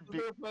ended because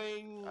they were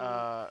playing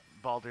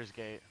Baldur's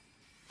Gate.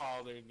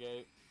 Baldur's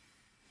Gate?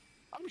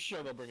 I'm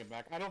sure they'll bring it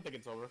back. I don't think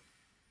it's over.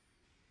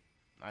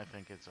 I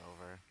think it's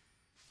over.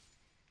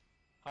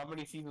 How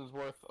many seasons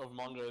worth of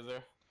manga is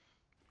there?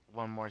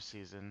 One more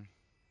season.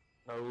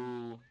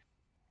 Oh.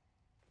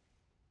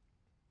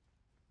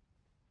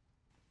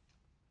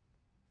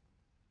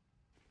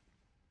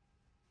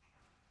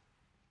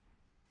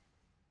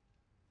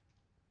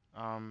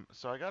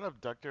 So I got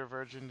abductor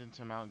virgined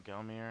into Mount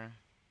Gelmir.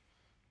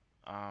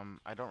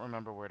 I don't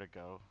remember where to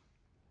go.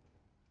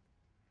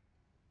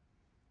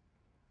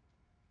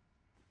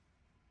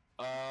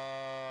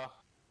 Uh.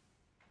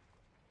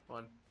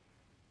 One.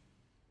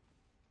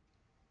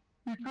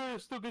 You try to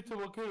still get to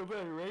Volcano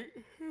Bay, right?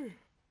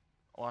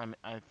 Well,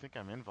 I think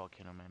I'm in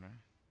Volcano Manor.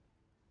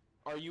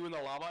 Are you in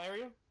the lava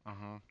area?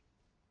 Uh-huh.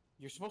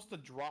 You're supposed to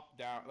drop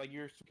down. Like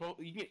you're supposed.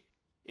 You get.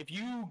 If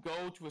you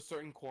go to a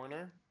certain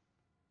corner,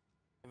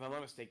 if I'm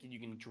not mistaken, you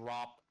can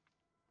drop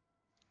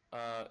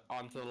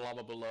onto the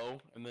lava below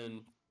and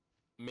then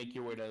make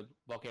your way to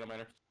Volcano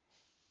Manor.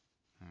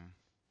 Hmm.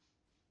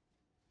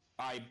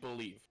 I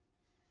believe.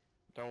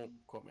 Don't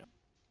quote me.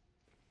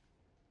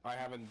 I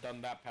haven't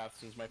done that path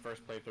since my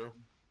first playthrough.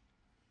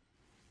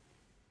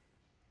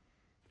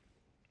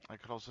 I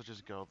could also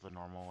just go the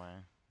normal way.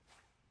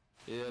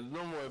 Yeah, the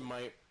normal way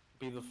might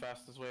be the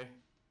fastest way.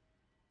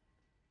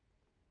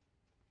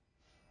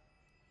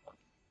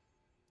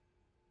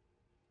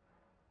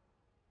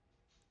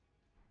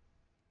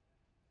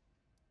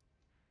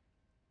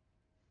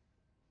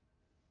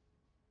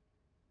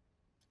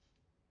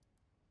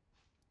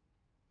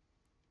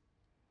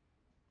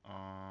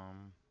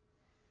 Um,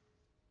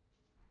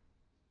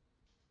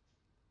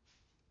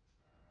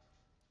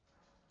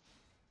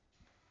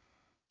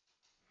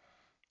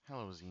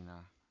 Hello,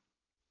 Xena.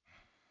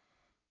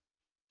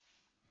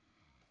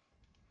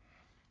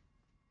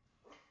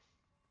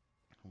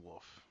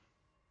 Woof.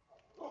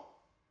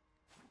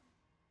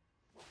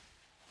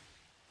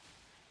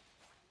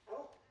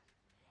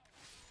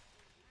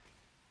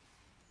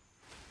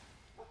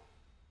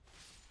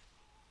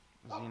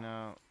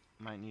 Xena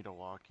might need a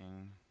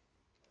walking.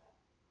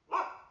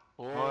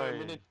 Oh, a Hi.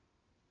 minute.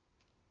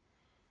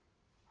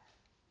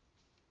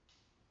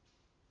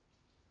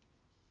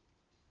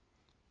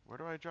 Where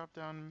do I drop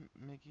down,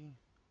 Mickey?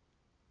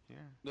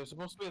 Here. There's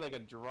supposed to be like a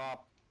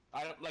drop.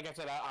 I don't, like I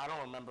said, I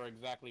don't remember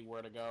exactly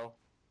where to go.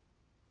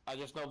 I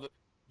just know that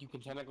you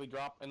can technically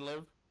drop and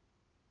live.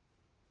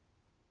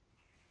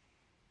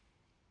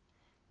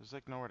 There's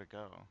like nowhere to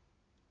go.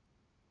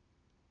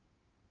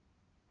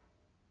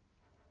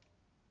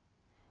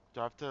 Do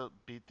I have to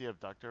beat the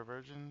abductor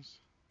virgins?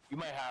 You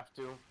might have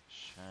to.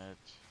 Shit.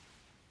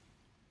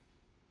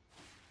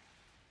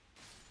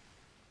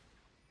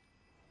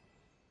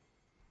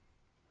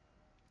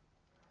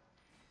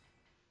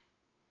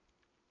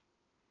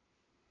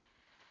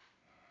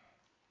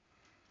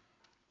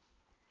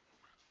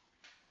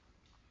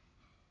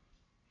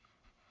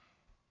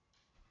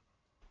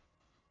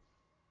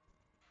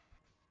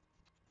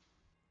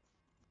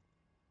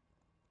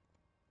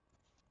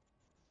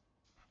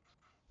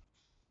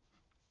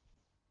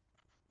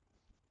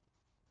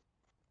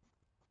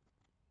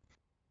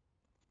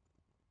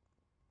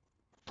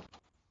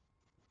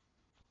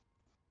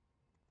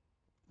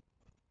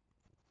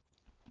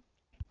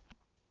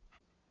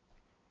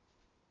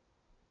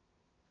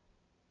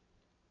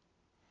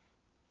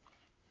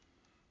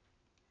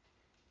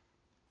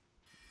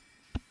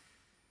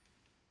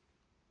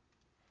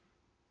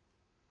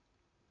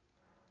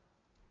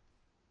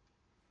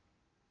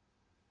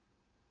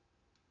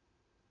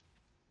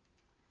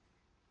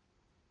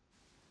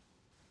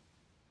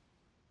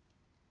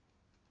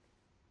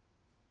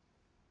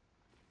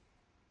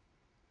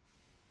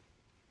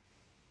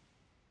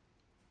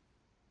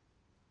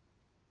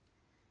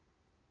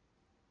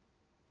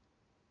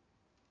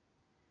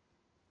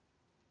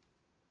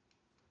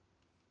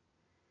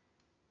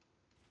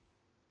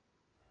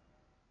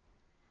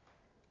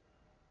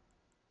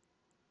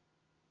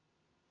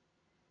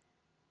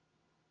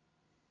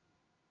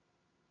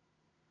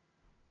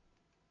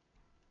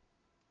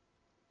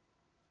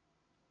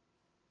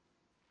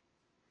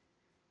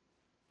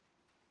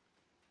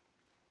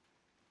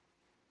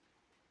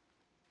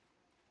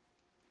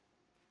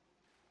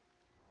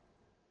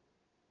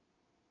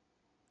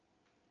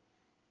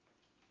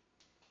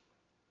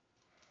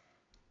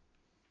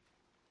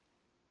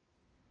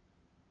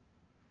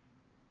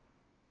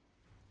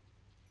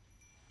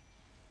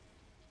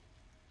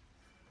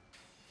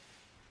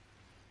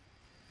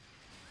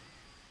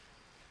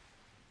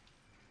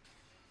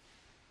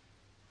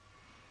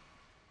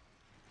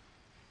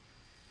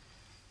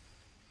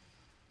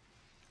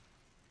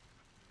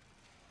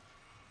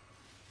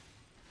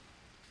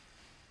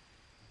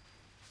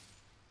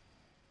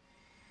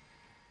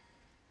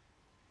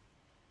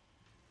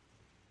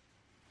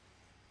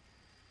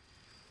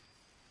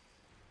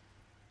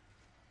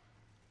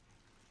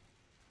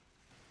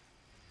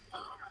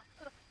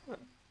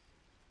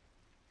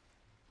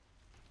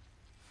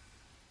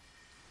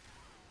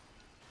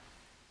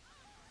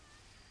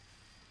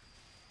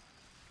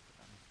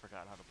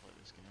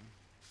 this game.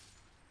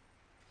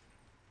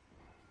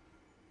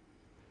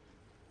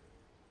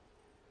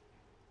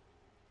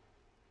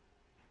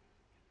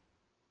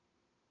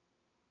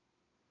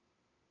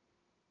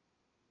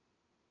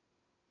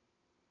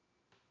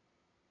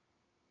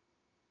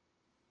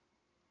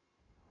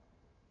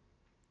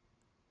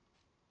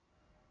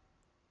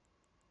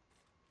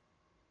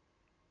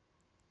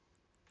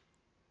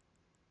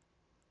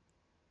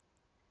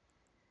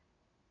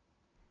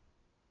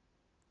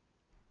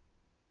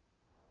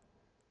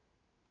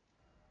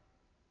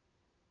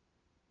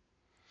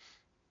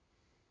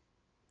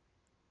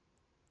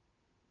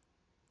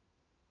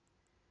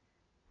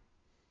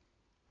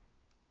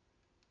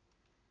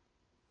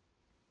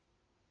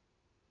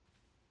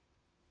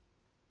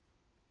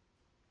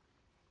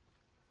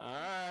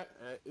 Alright,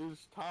 it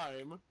is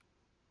time.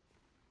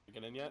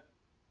 Get in yet?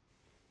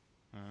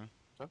 Hmm.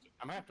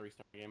 I might have to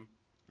restart the game.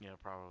 Yeah,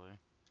 probably.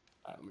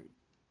 Alright, let me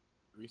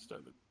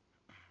restart it.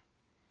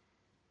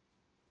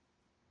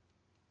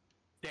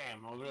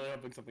 Damn, I was really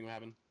hoping something would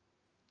happen.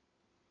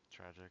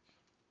 Tragic.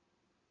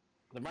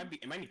 It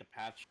might need a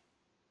patch.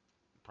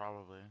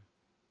 Probably.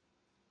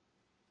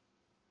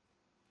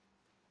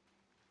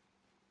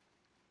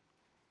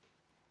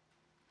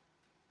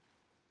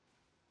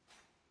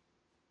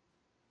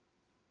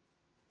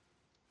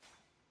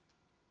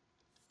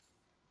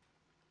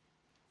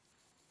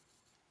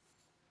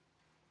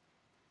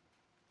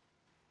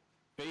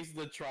 Face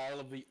the trial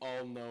of the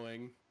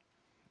all-knowing.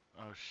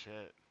 Oh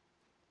shit.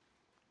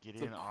 It's a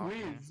Gideon off me.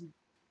 quiz.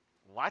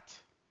 What?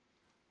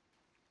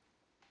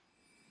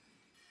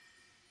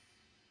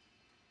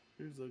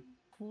 Here's a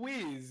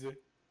quiz.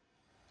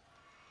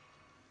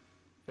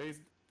 Face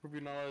prove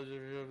your knowledge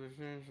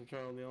of the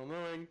trial of the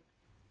all-knowing.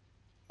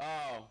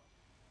 Oh.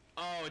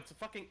 Oh, it's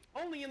fucking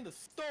only in the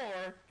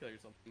store. Kill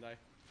yourself and die.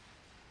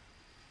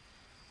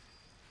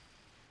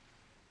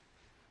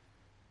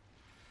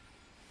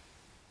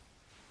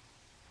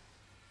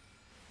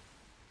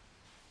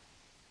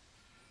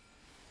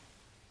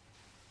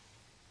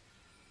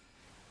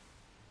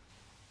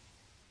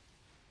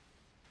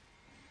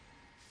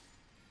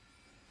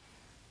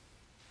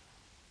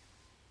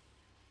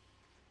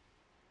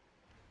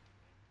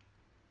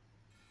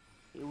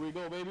 Here we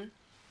go, baby.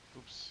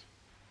 Oops.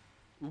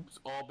 Oops,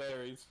 all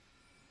berries.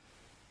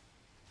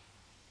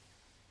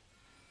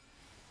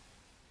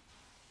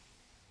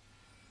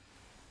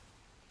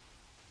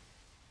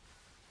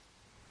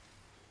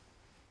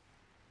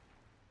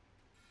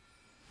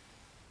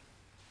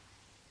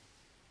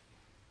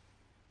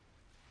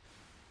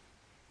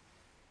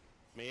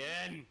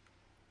 Man.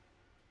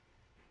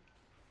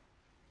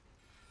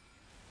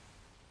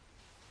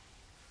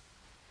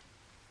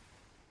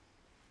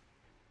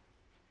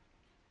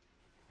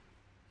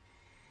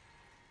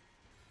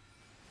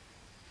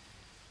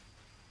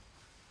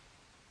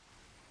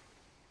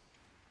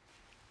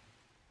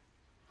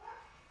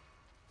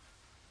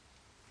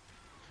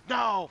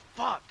 No!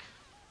 Fuck!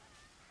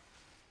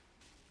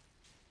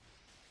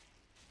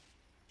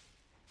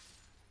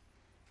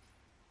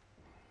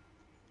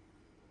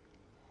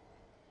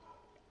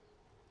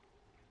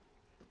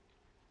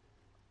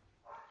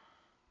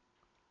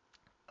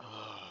 Ugh.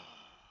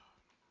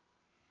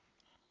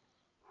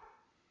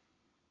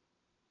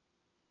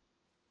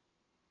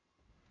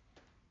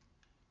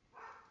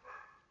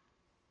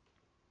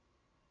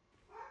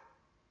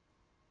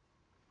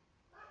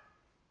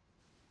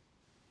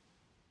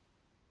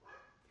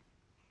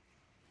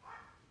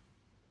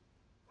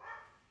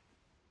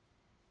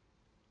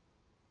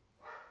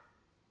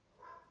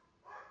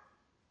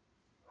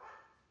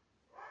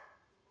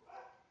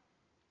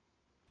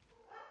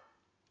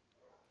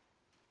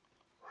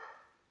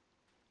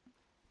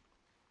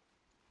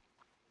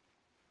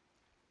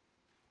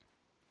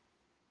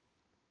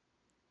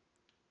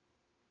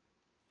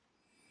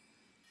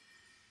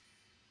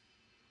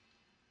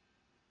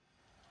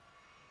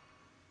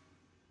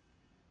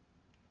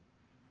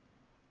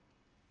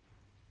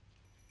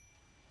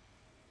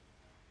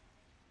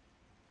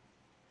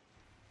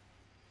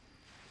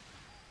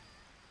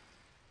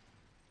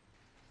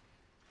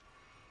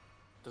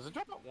 Does it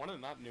drop at 1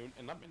 and not noon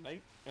and not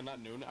midnight and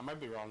not noon? I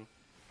might be wrong.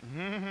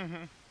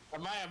 I I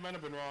might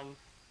have been wrong.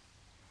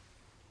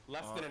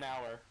 Less than an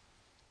hour.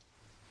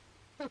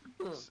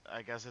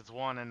 guess it's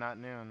 1 and not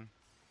noon.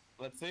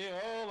 Let's see.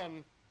 Hold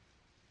on.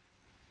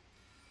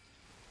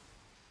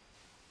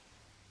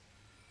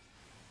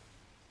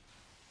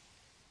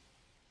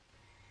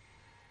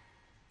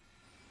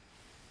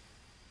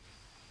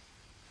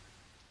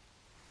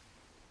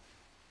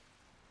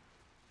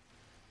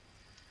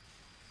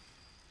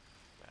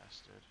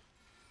 Bastard.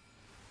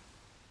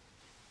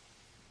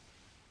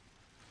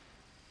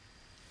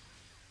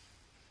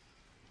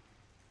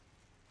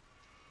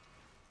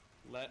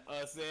 Let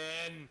us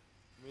in.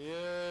 Me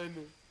in.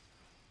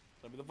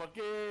 Let me the fuck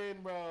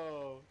in,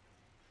 bro.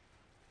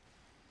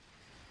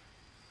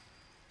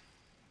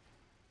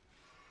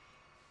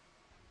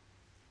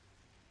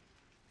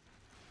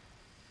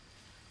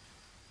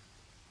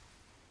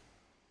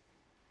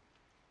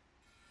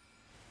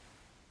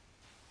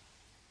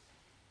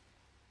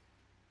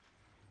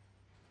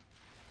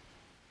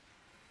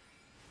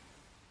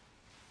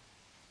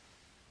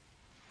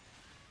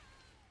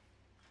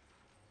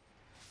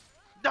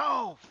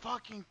 No,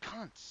 fucking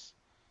cunts.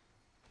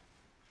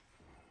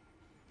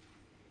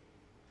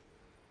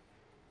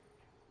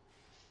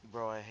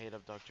 Bro, I hate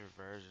abductor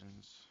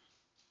versions.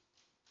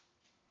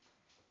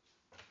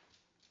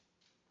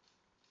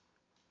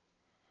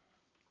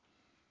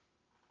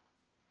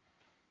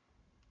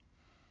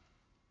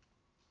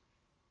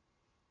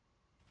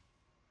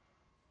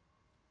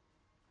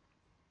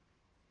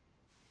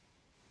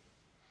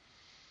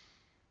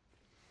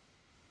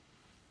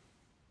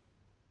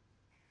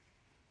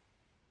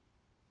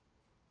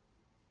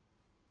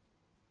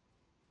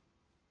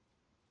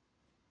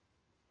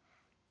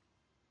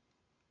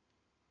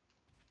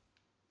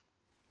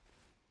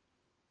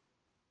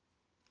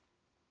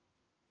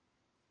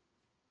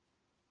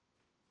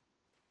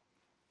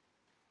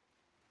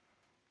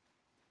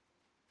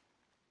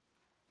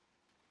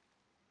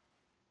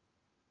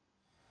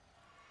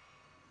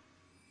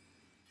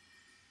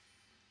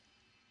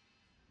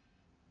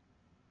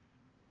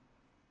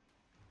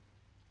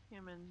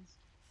 Humans.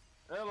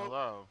 Hello.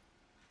 Hello.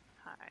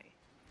 Hi.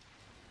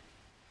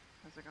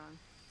 How's it going?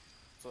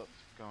 What's up?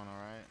 It's going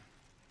alright.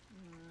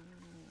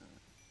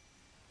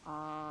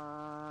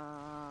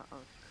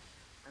 Oh shit.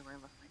 My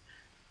brain left me.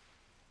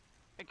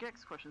 I get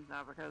questions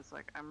now because,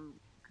 like, I'm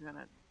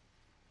gonna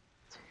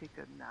take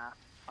a nap.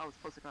 I was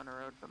supposed to go on the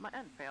road, but my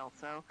end failed,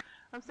 so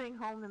I'm staying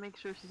home to make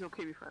sure she's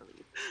okay before I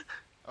leave.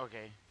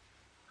 Okay.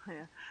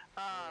 Yeah.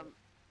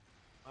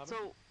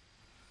 So,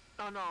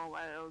 oh no,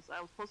 I was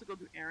supposed to go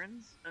do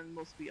errands and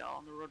mostly be out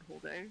on the road the whole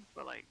day,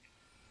 but like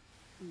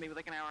maybe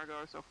like an hour ago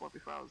or so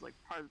before I was like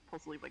probably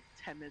supposed to leave like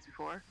 10 minutes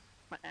before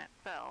my aunt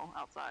fell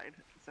outside.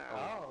 So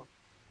Oh.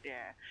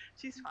 yeah,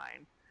 she's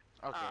fine.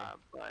 Okay.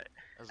 But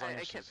As long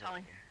I as kept she's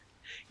telling okay.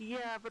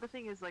 yeah, but the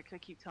thing is, like, I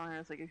keep telling her,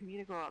 it's like, if you need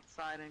to go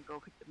outside and go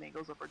pick the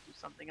mangoes up or do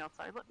something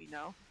outside, let me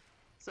know,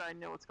 so I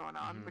know what's going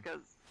on.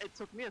 Because it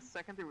took me a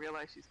second to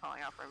realize she's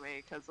calling out for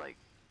me. Because like,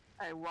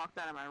 I walked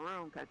out of my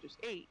room, 'cause I just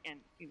ate,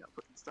 and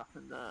putting stuff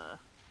in the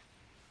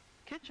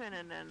kitchen,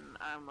 and then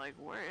I'm like,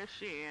 where is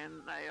she?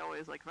 And I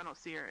always like, if I don't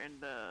see her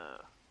in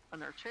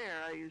her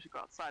chair, I usually go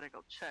outside and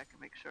go check and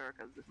make sure.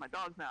 Because if my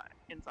dog's not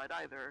inside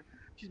either,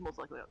 she's most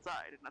likely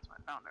outside, and that's when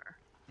I found her.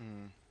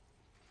 Mm.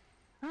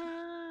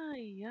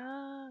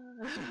 Yeah.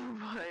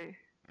 But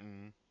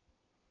Mm.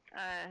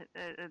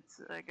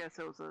 I guess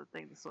it was a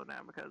thing to slow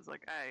down because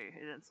like I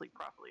didn't sleep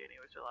properly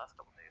anyways the last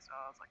couple days, so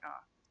I was like,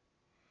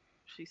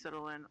 she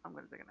settled in, I'm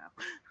gonna take a nap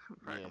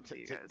before I Yeah, come see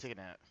you guys. take a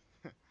nap.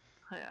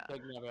 Yeah.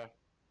 Take another.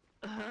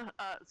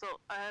 So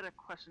I had a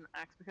question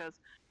asked because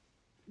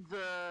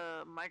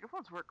the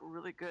microphones work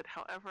really good.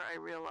 However, I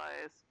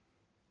realized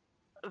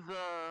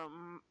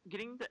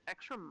getting the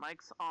extra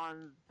mics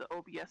on the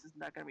OBS is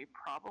not gonna be a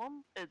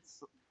problem.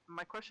 It's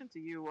my question to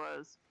you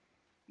was,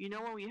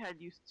 when we had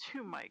used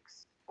two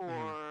mics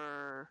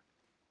or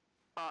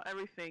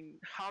everything,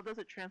 how does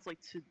it translate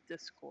to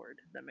Discord?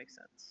 If that makes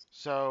sense.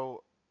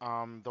 So,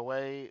 the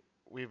way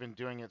we've been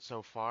doing it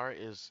so far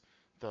is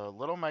the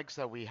little mics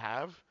that we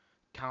have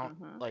count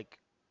Mm-hmm. like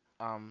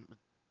um,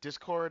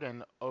 Discord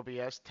and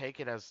OBS take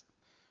it as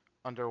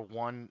under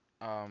one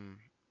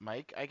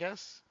mic, I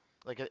guess.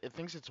 Like it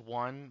thinks it's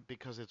one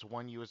because it's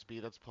one USB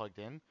that's plugged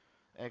in,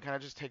 and it kind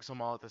of just takes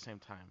them all at the same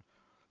time.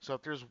 So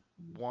if there's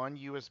one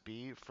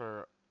USB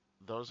for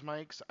those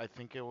mics, I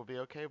think it will be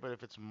okay. But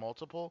if it's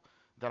multiple,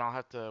 then I'll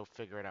have to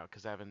figure it out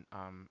because I haven't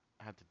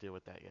had to deal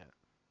with that yet.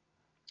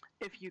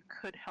 If you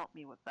could help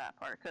me with that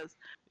part, because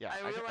Yeah, I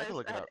I can realized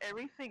look I it had up.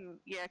 everything.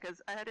 Yeah,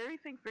 because I had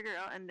everything figured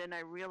out, and then I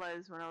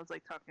realized when I was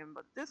like talking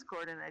about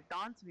Discord, and it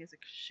dawned to me, it's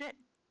like shit,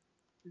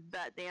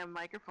 that damn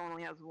microphone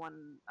only has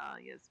one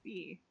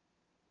USB.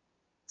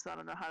 So I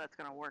don't know how that's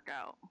gonna work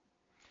out.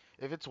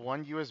 If it's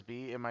one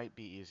USB, it might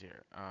be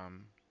easier.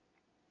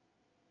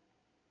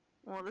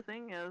 Well, the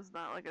thing is,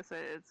 not like I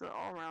said, it's an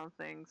all-around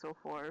thing so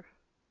forth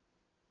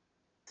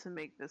to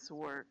make this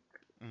work.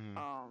 Mhm.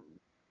 Um,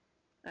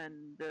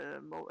 and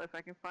if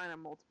I can find a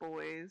multiple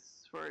ways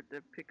for it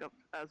to pick up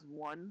as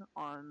one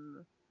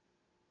on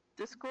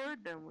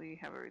Discord, then we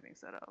have everything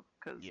set up.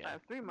 Because I Yeah,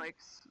 have three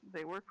mics,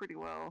 they work pretty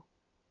well.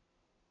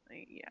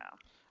 Yeah.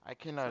 I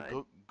can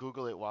So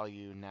Google it while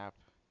you nap.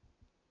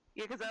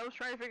 yeah, because I was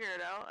trying to figure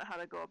it out how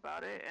to go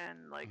about it,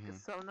 and like Mhm.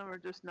 some of them are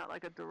just not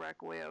like a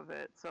direct way of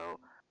it. So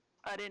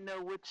I didn't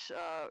know which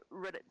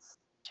Reddit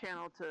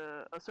channel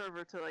to a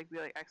server to like be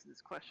like asking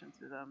this question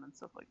to them and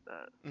stuff like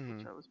that,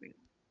 which Mhm. I was being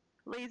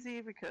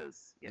lazy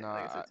because yeah, No,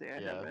 like I said today,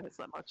 I yeah. haven't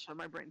slept much, so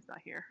my brain's not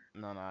here.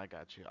 No, I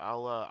got you.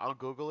 I'll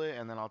Google it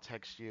and then I'll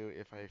text you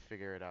if I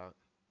figure it out.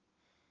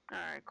 All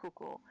right,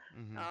 cool.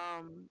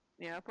 Mhm.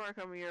 Yeah, I'll probably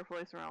come to your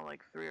place around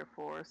like 3 or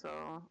 4,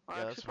 so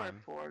Yeah, that's actually probably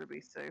fine. 4 to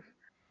be safe.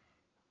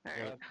 All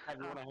Yeah. right. Have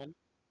you want a hand?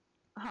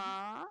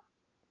 Huh?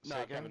 Say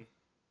No, again. Kevin.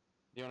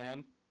 Do you want a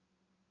hand?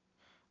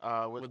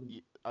 With With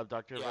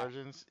abductor yeah,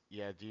 versions.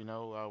 Yeah. Do you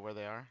know where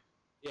they are?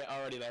 yeah,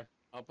 already there.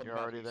 Up on the You're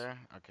already balconies. there.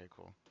 Okay,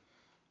 cool.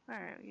 All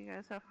right, you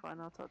guys have fun.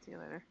 I'll talk to you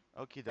later.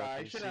 Okie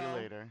Bye, dokie. See you Chanel.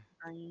 later.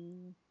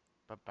 Bye.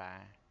 Bye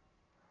bye.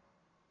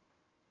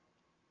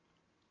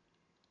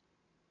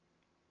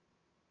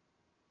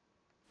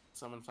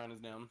 Someone sign us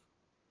down.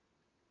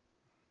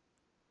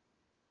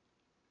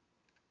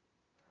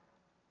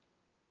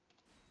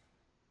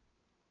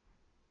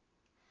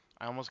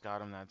 I almost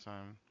got him that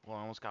time. Well,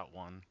 I almost got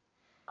one.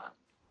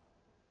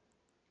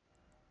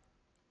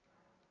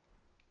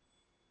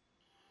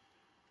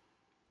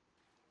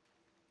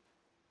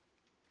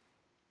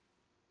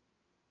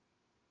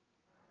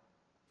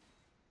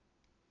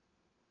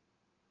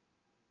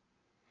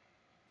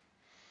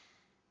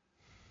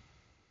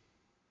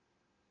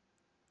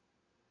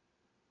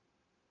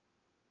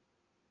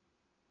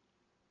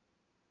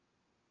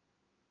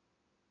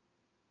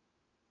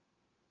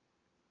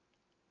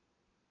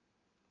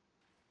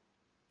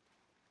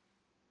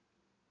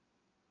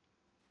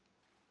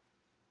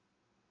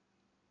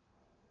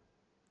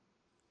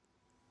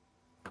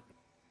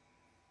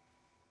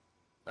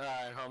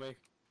 Alright, homie.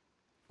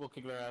 We'll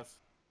kick their ass.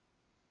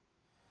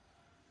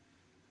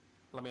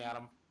 Let me at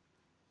him.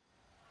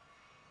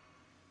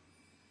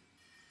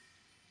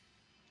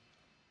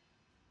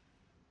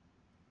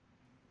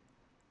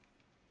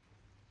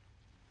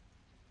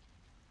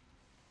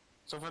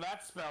 So for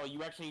that spell,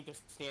 you actually need to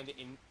stand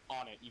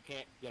on it. You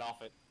can't get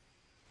off it.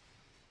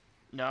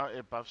 No,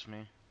 it buffs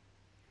me.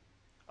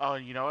 Oh,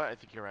 you know what? I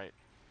think you're right.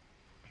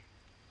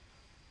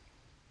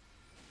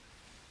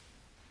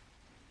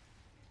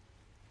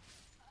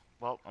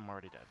 Well, I'm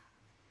already dead.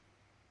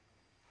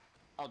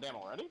 Oh, damn,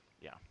 already?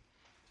 Yeah.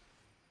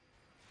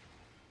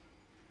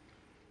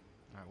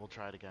 Alright, we'll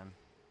try it again.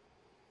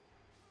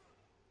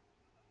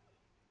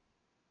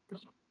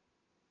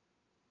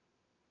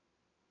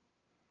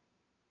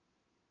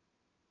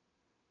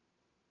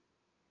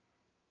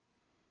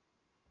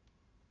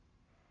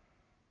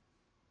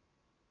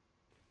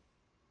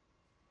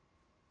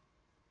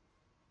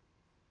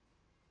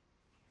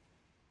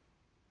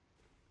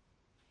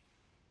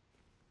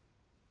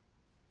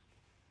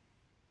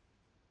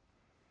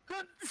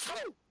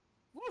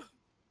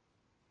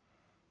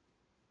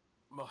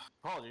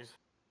 Apologies.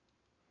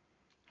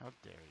 How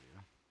dare you?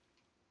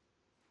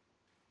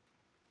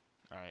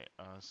 Alright,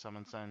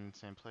 summon sign,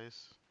 same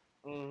place.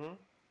 Mm-hmm.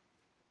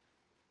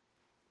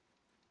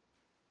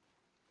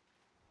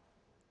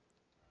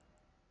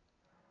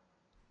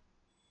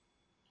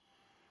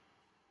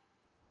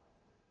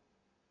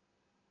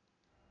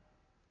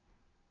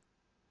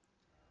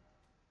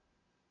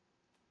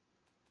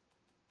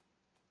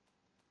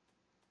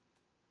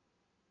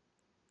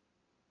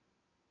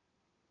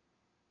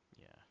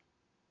 Yeah.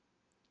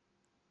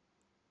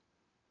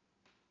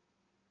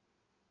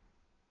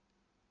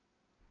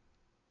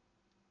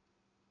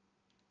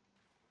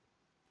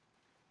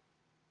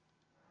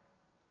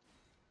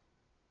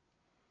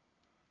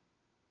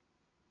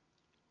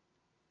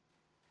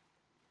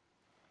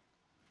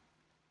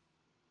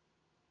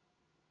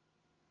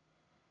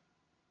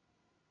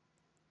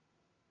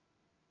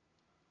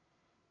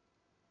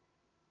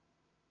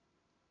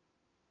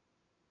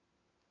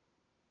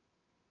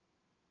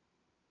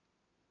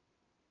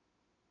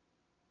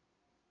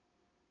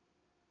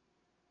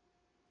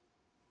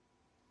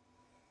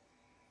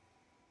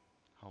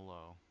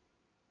 Hello.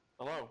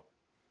 Hello.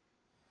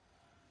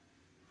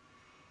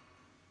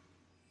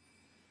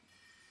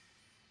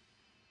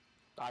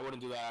 I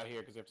wouldn't do that out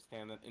here because you have to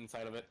stand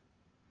inside of it.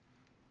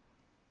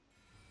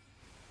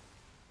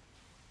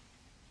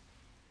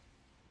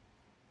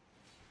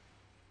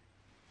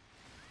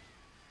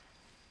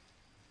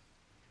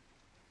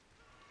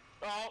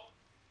 Oh!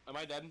 Am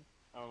I dead?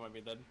 Oh, I might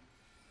be dead.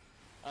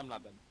 I'm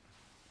not dead.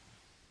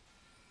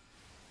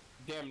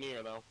 Damn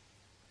near, though.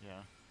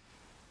 Yeah.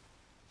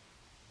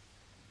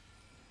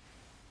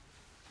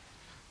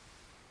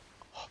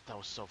 Oh, that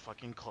was so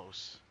fucking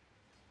close.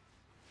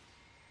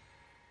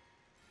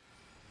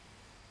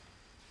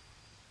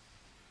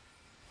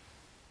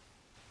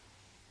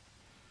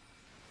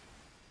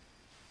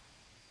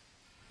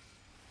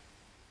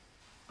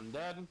 I'm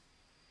dead.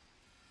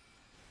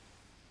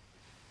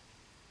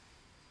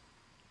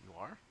 You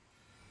are?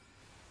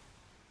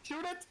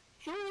 Shoot it!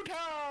 Shoot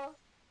her!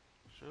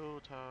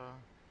 Shoot,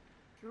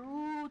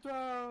 Shoot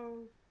her!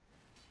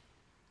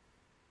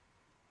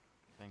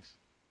 Thanks.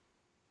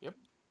 Yep.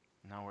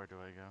 Now where do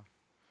I go?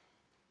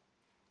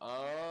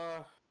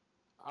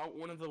 Out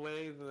one of the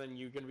ways, and then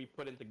you're gonna be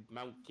put into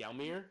Mount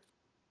Gelmir.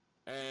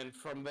 And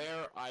from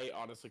there, I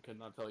honestly could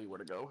not tell you where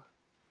to go.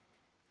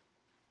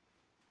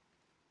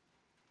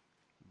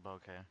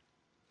 Okay.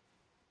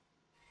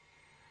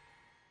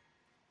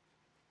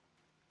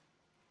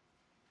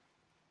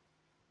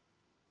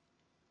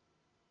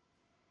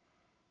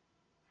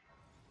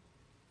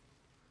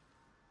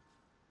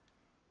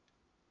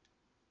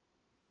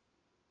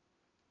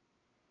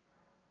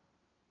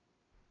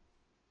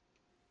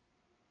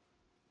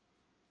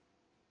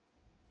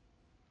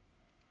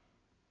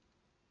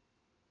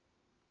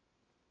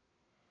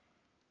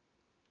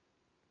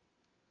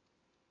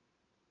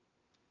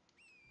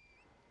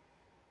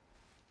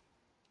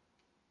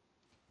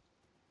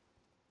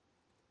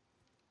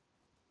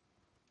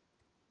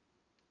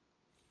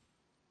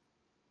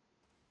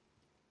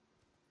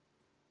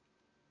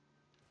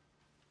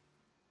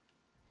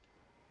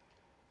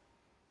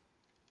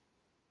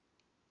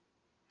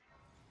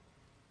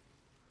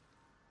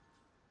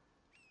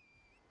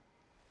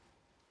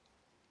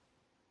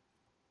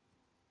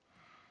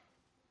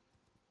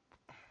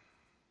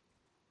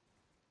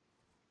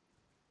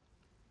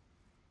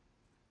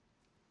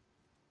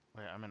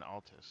 Wait, I'm in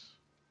Altus.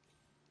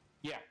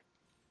 Yeah.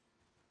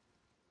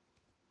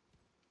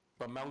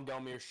 But Mount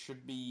Gelmir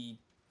should be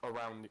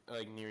around,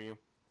 like, near you.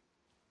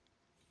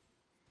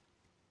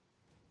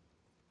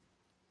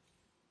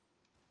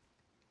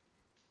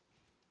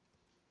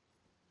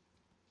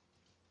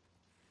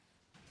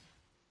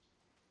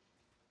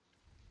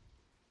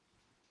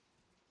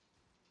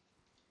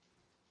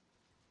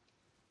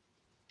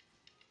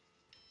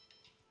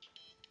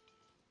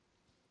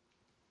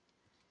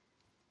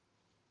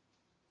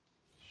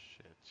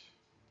 Shit.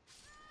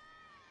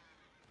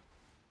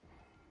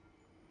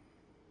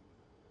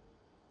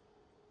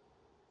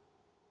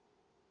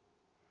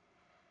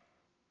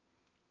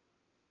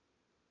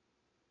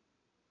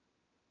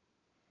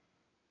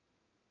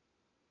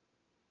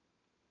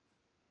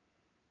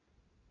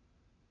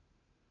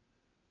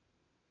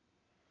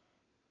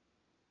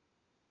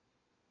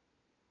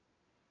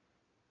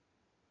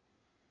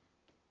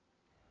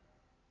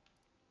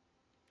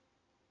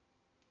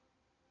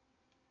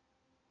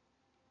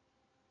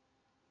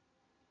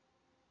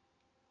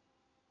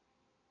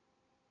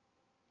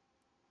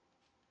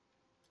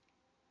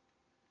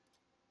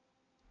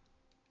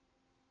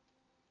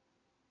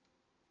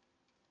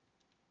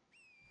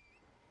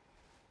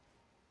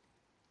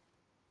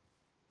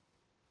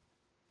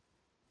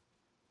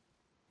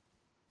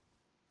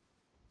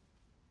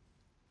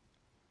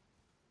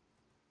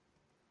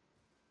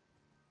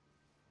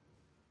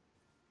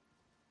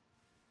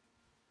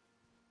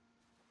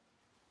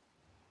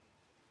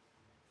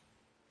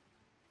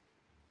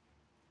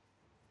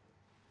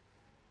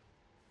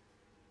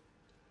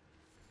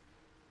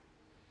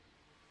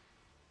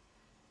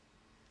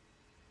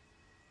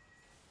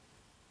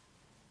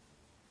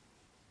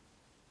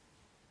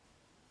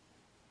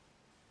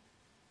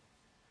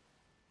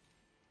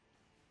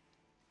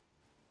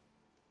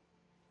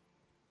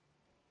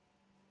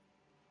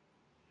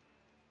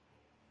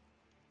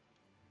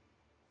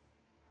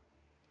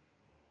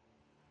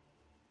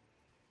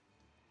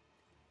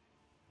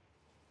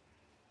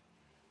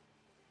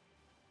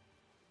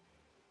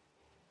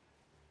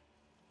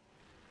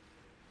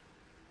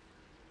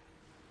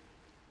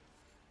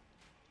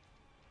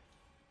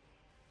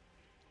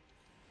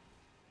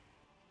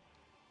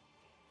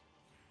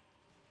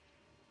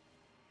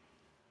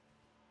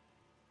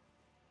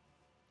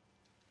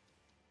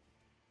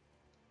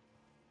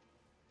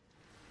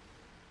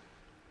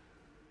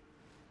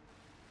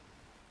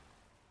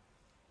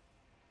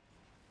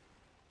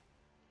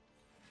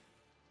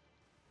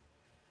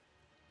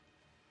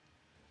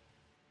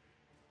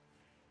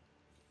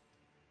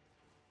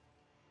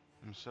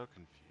 I'm so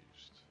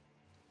confused.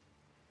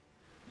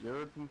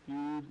 You're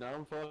confused,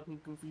 I'm fucking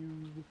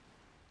confused.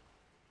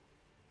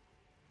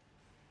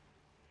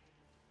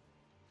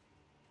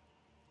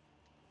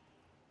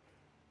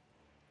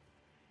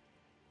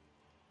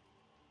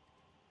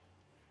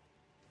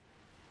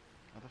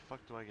 How the fuck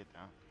do I get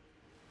down?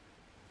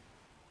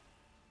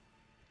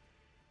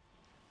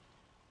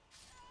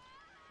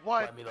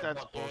 What? Let me the That's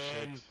fuck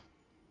bullshit. in.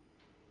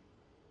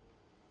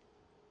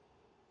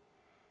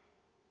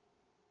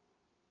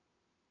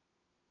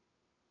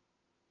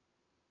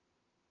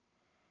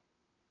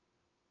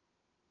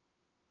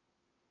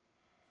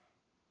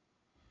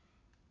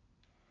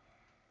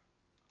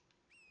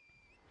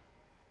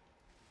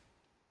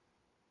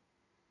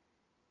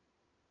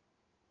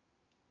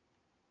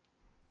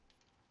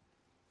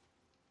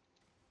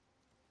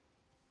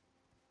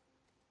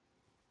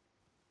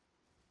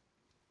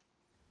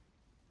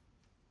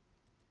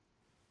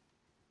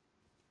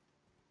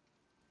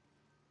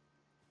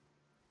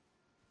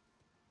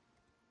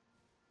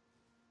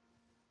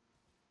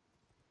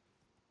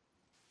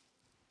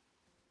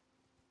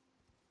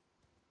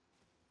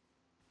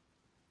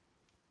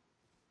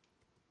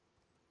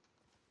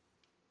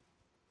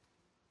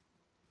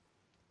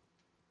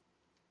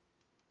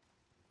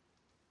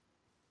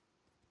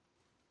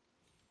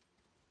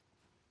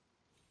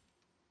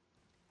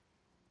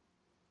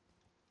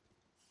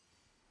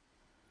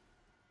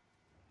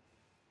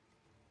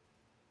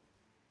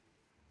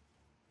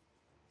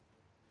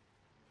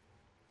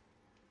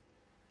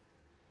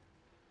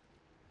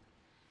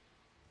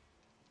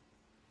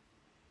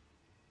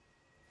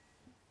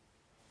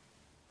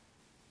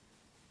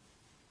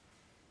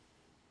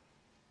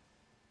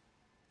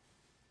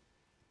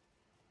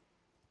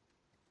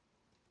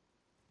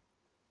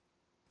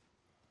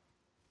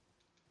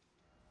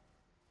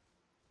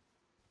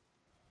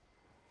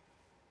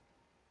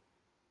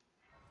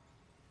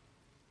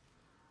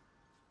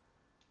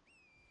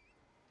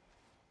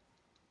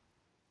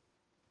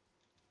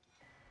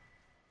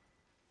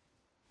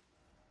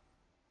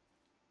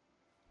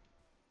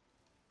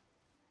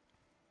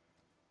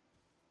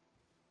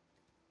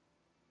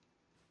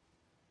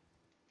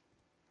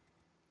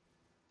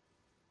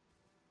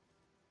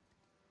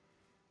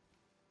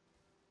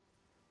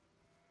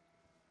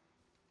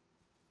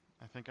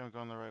 I think I'm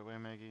going the right way,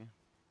 Maggie.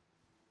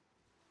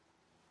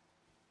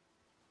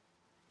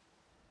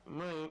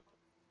 Right.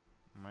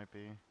 Might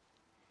be.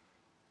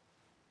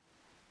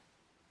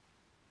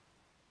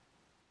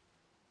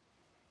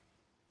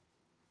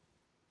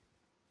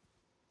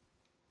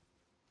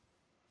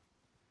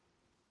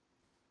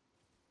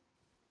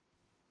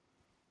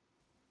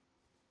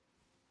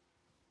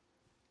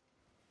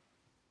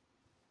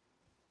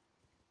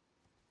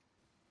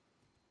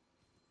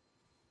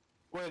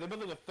 Wait, they're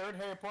building a third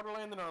Harry Potter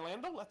land in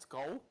Orlando? Let's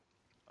go.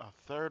 A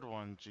third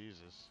one,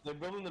 Jesus. They're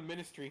building the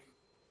Ministry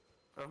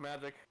of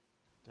Magic.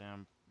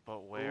 Damn,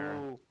 but where?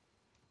 Ooh,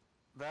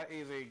 that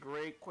is a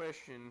great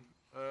question.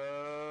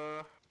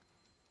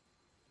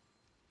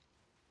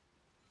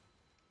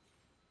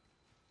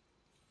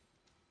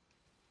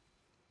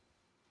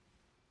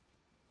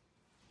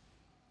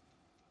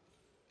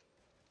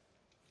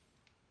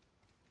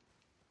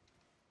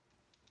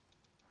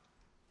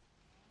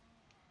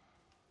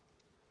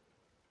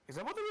 Is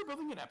that what they were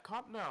building in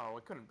Epcot? No,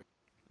 it couldn't be.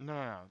 No,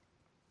 no,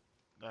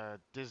 no.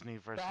 Disney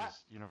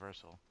versus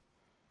Universal.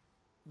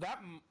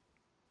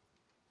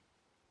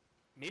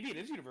 Maybe it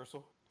is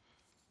Universal.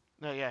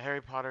 No, yeah,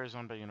 Harry Potter is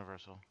owned by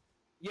Universal.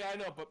 Yeah, I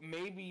know, but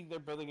maybe they're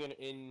building it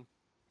in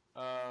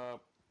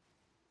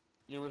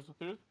Universal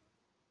Studios.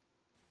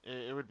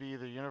 It would be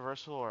either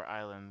Universal or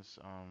Islands.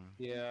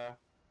 Yeah.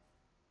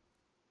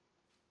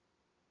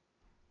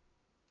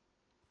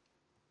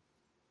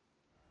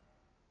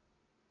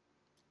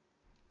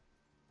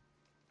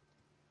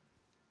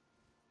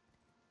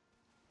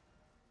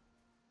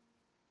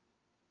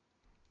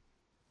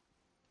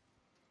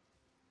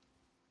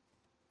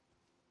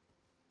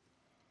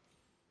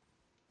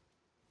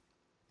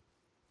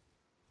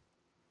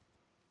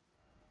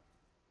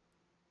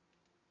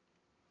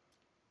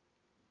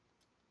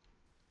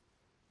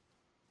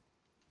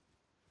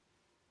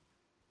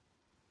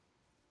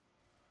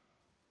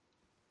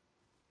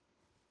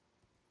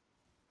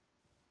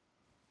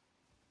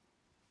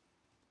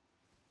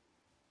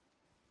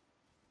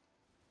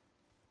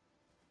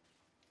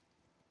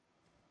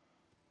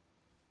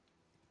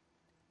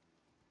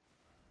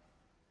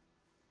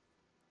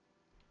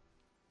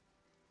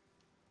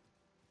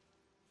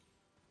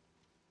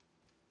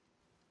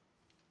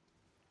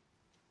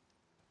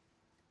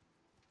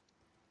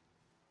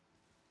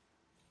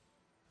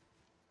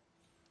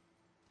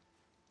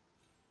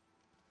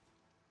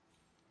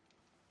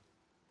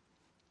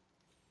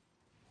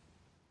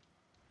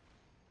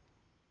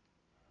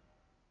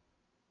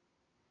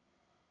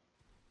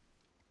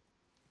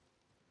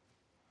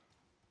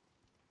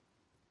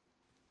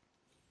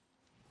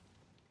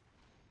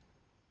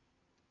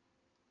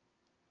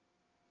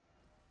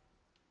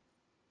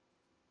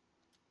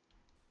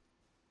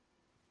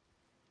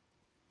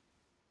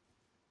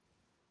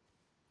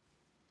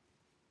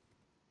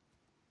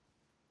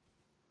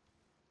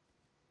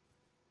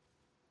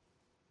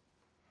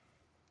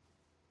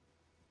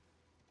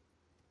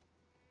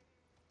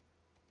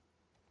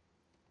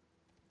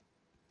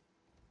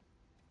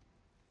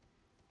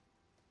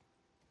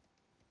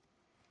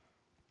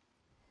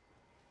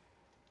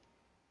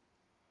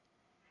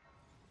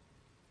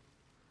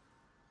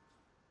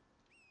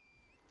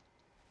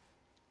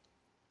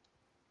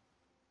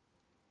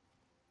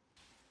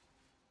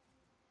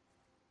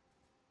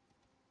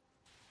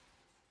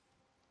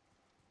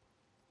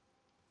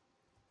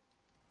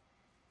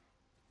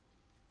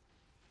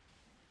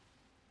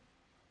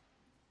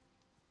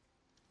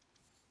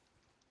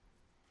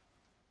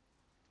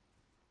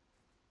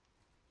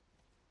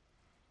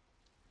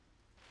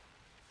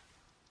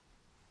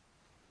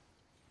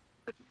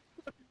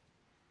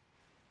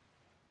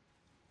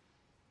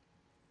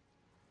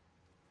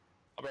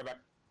 I'll be right back.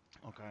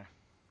 Okay.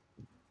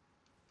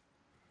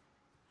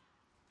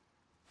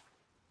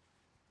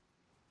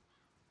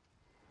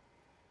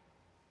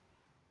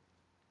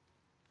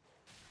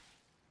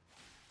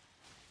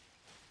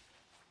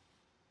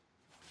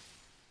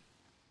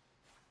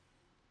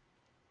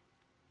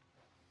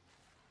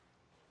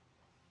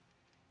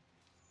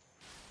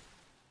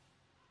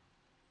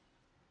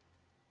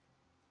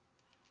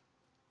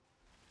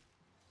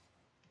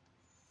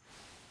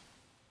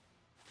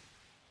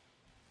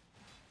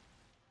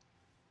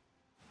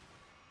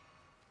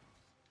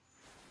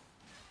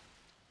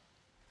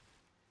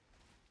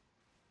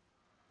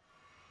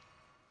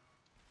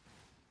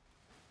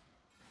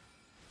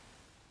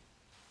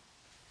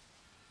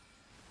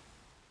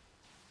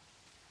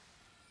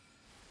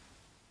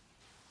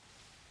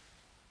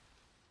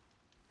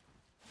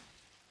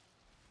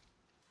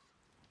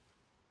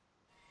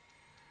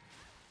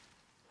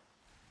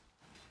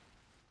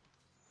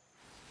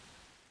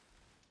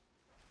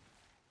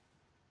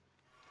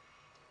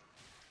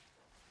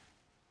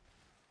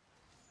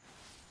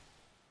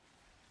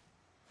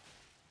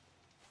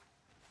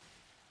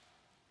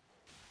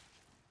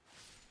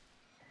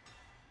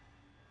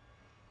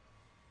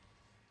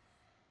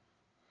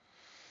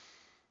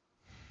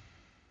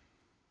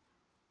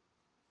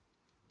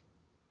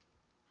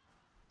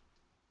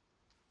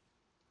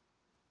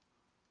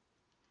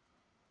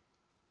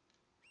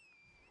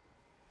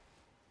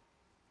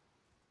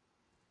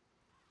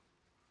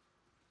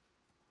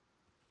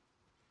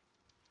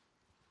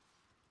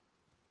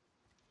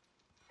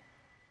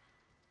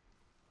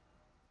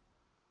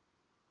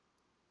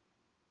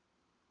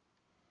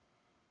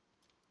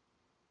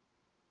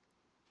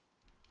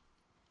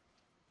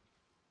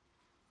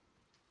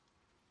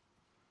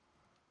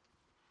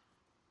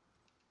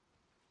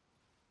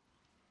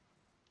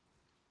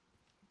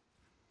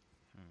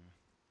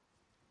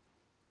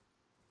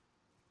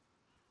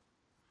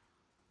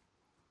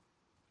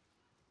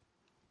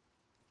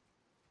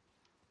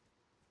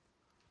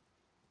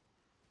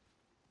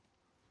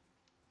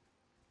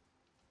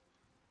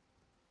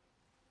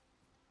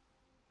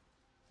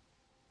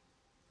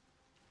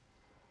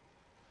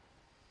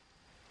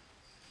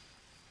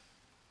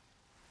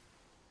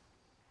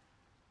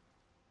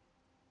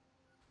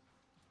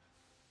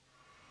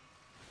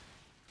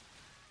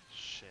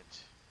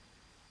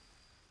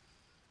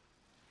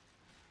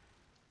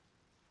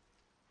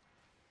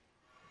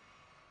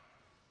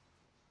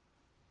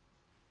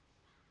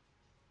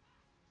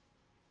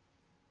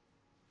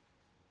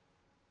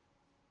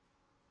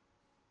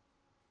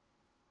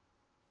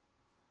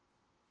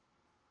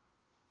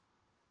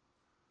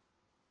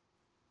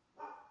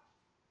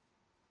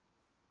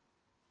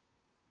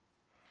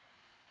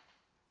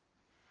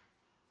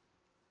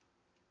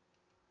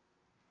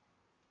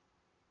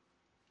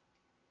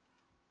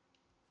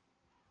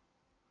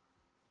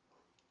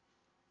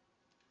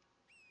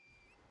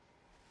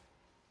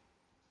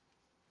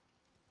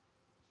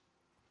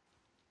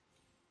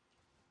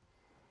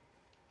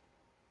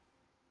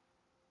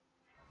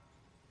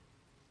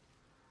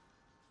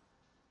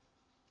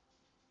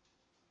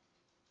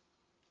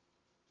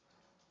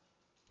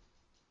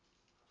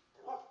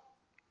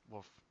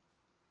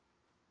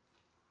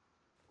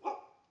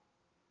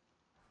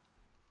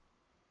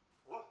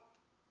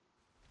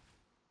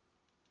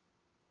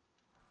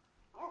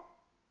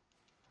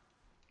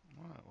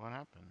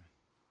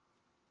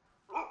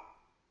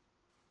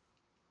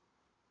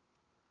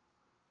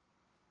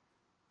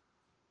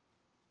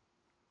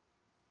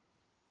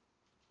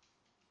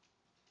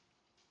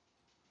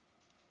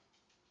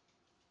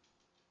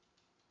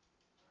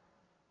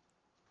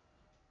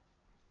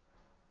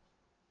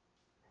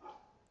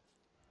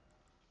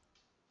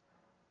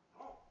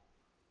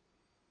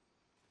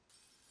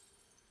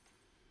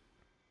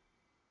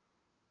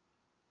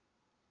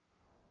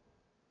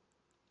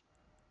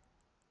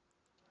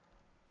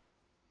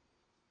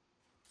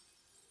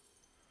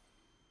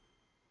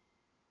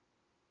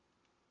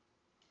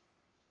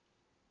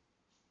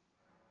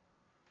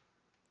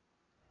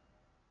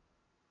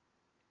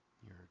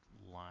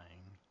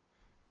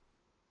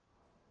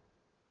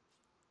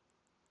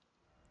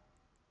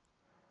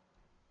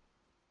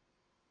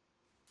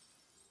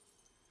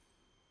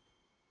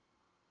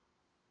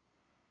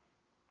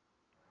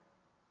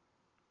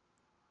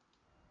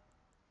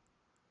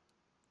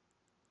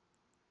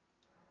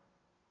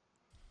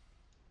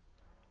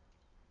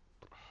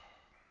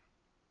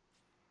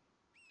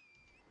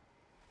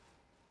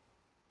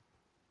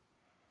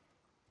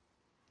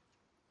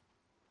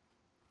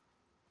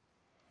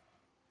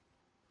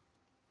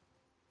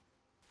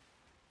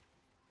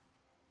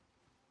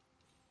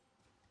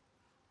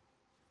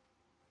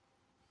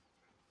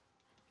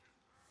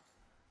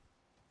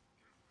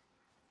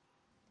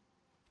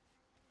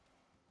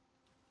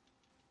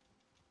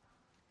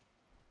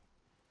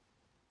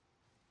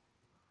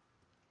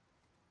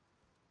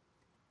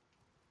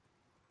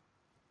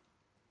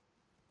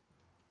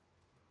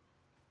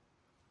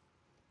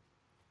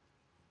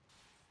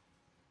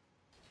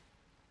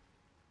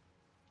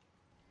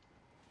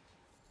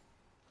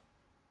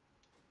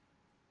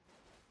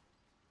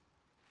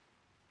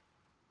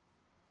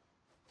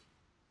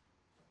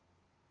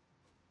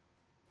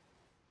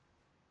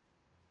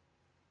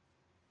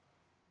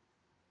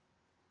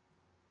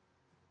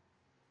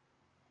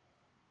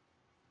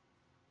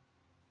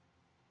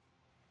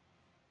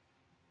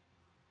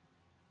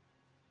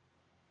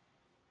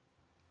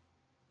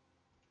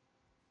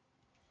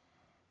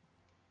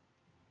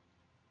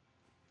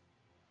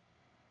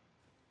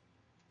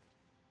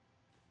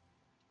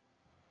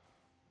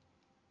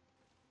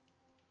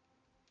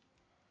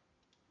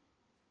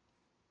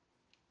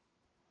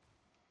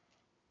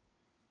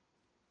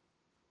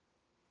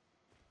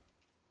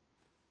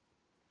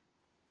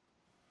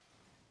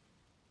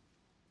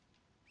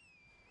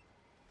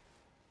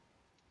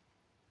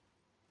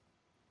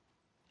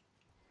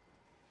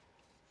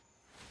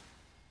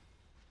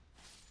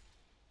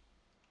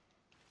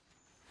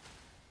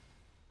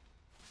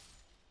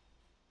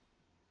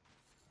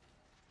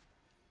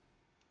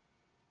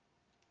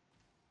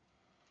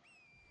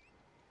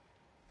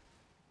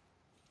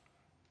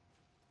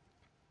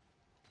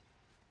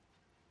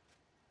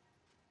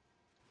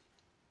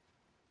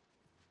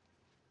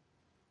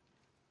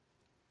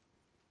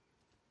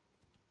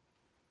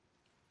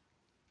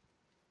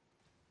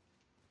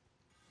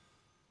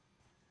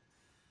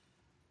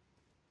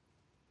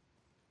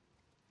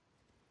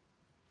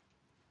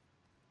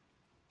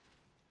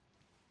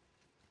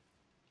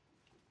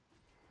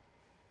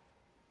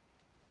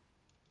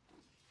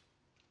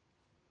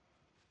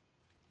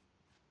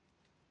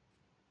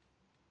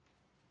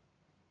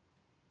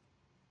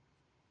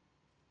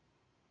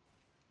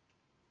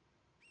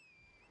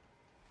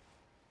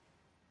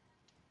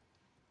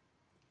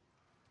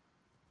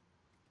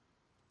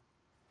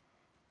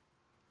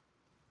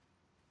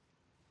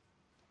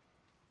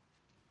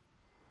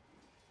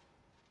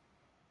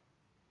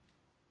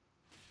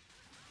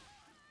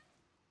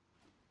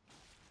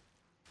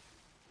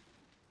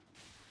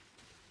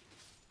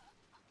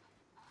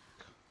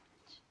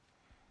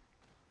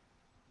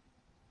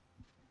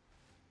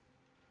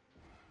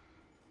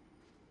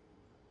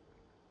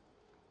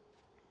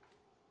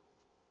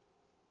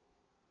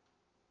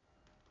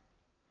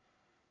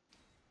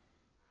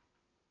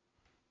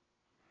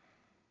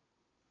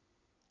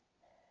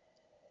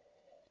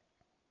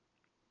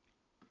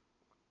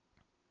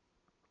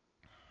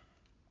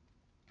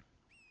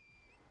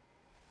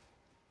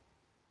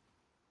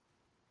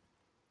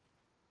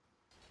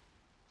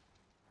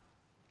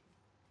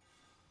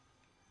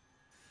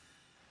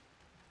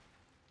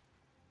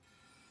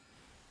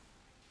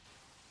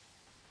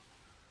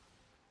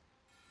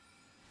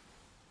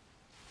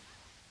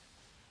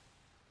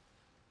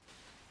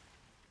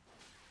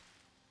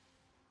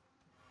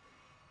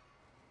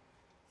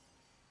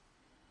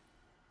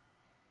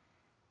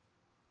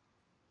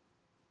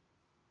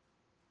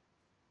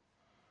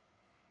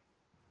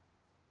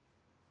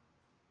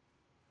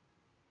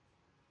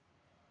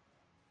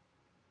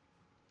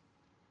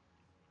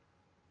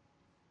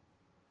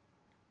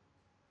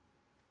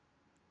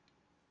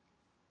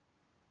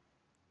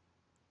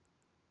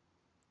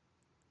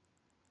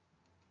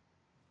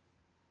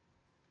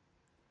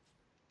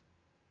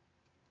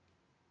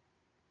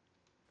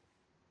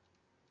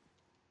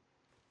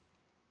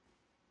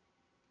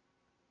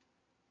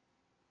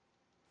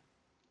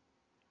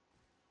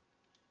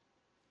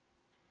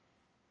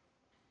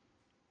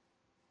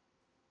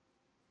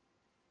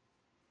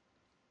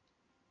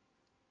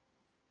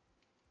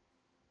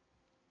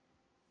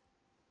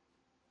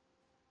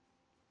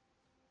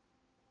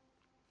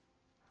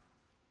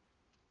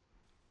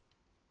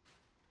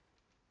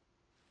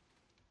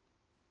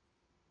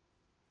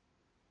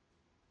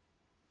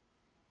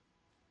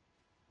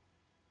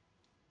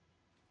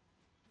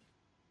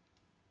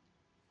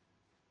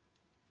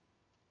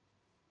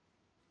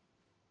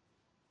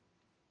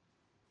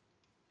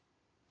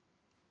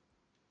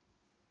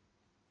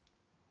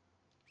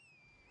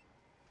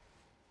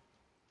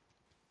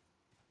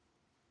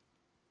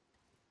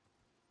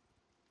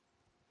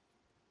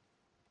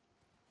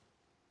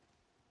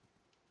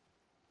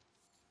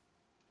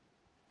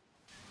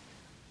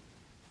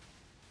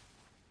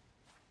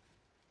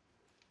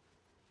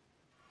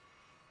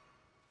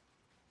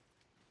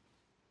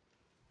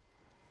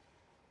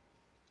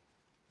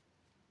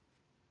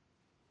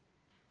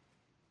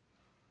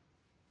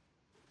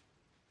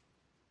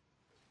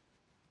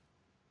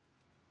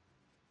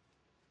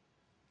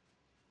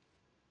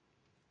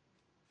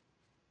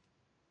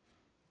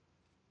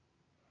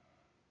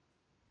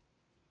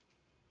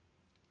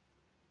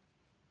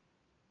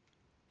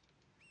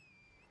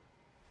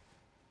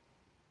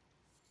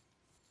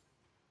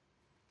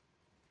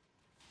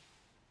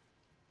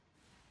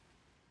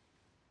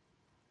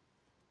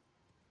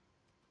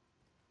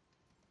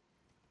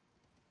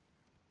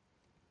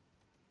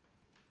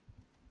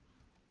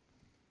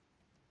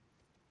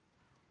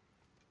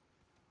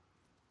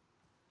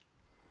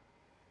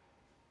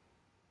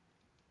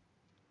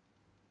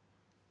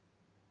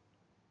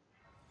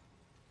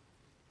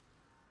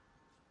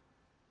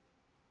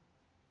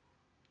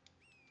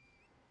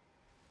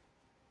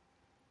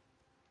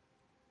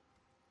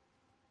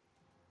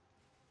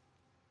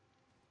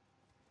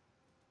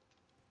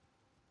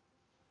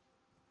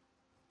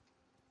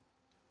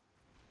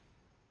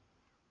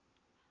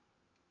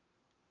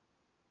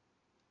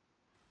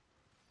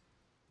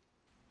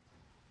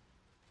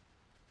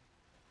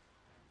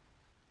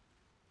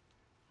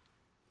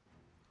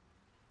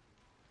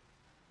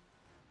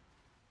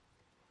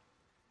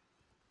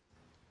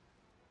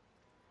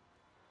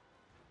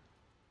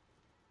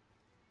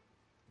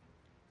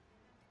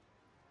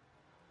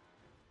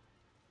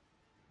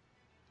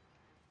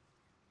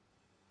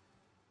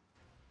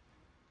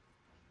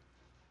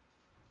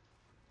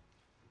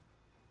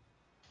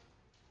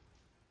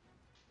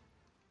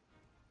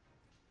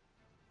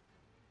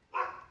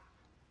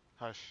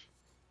 Hush.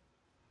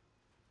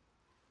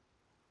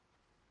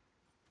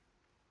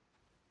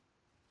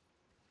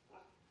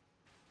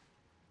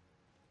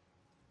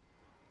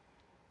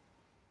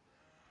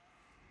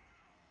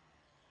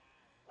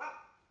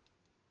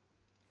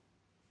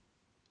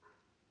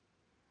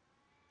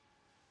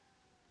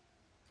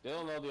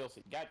 Still no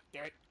DLC. God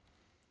damn it,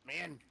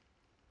 man.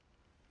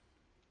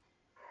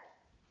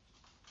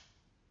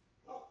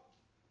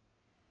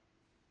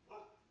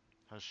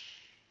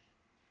 Hush.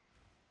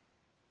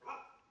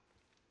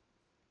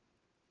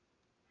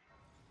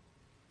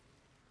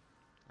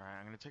 Alright,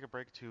 I'm gonna take a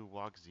break to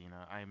walk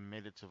Xena. I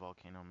made it to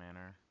Volcano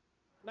Manor,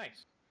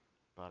 Nice.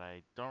 but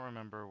I don't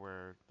remember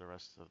where the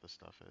rest of the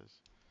stuff is.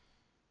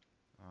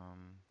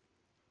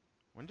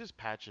 When does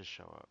Patches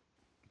show up?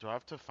 Do I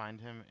have to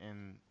find him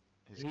in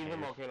his He's in cave?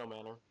 Volcano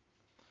Manor.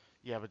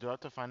 Yeah, but do I have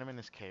to find him in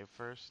his cave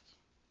first?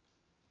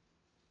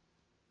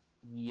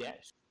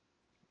 Yes.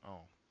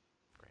 Oh,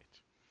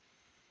 great.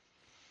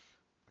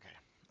 Okay,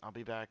 I'll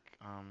be back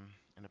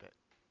in a bit.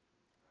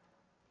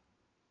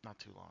 Not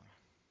too long.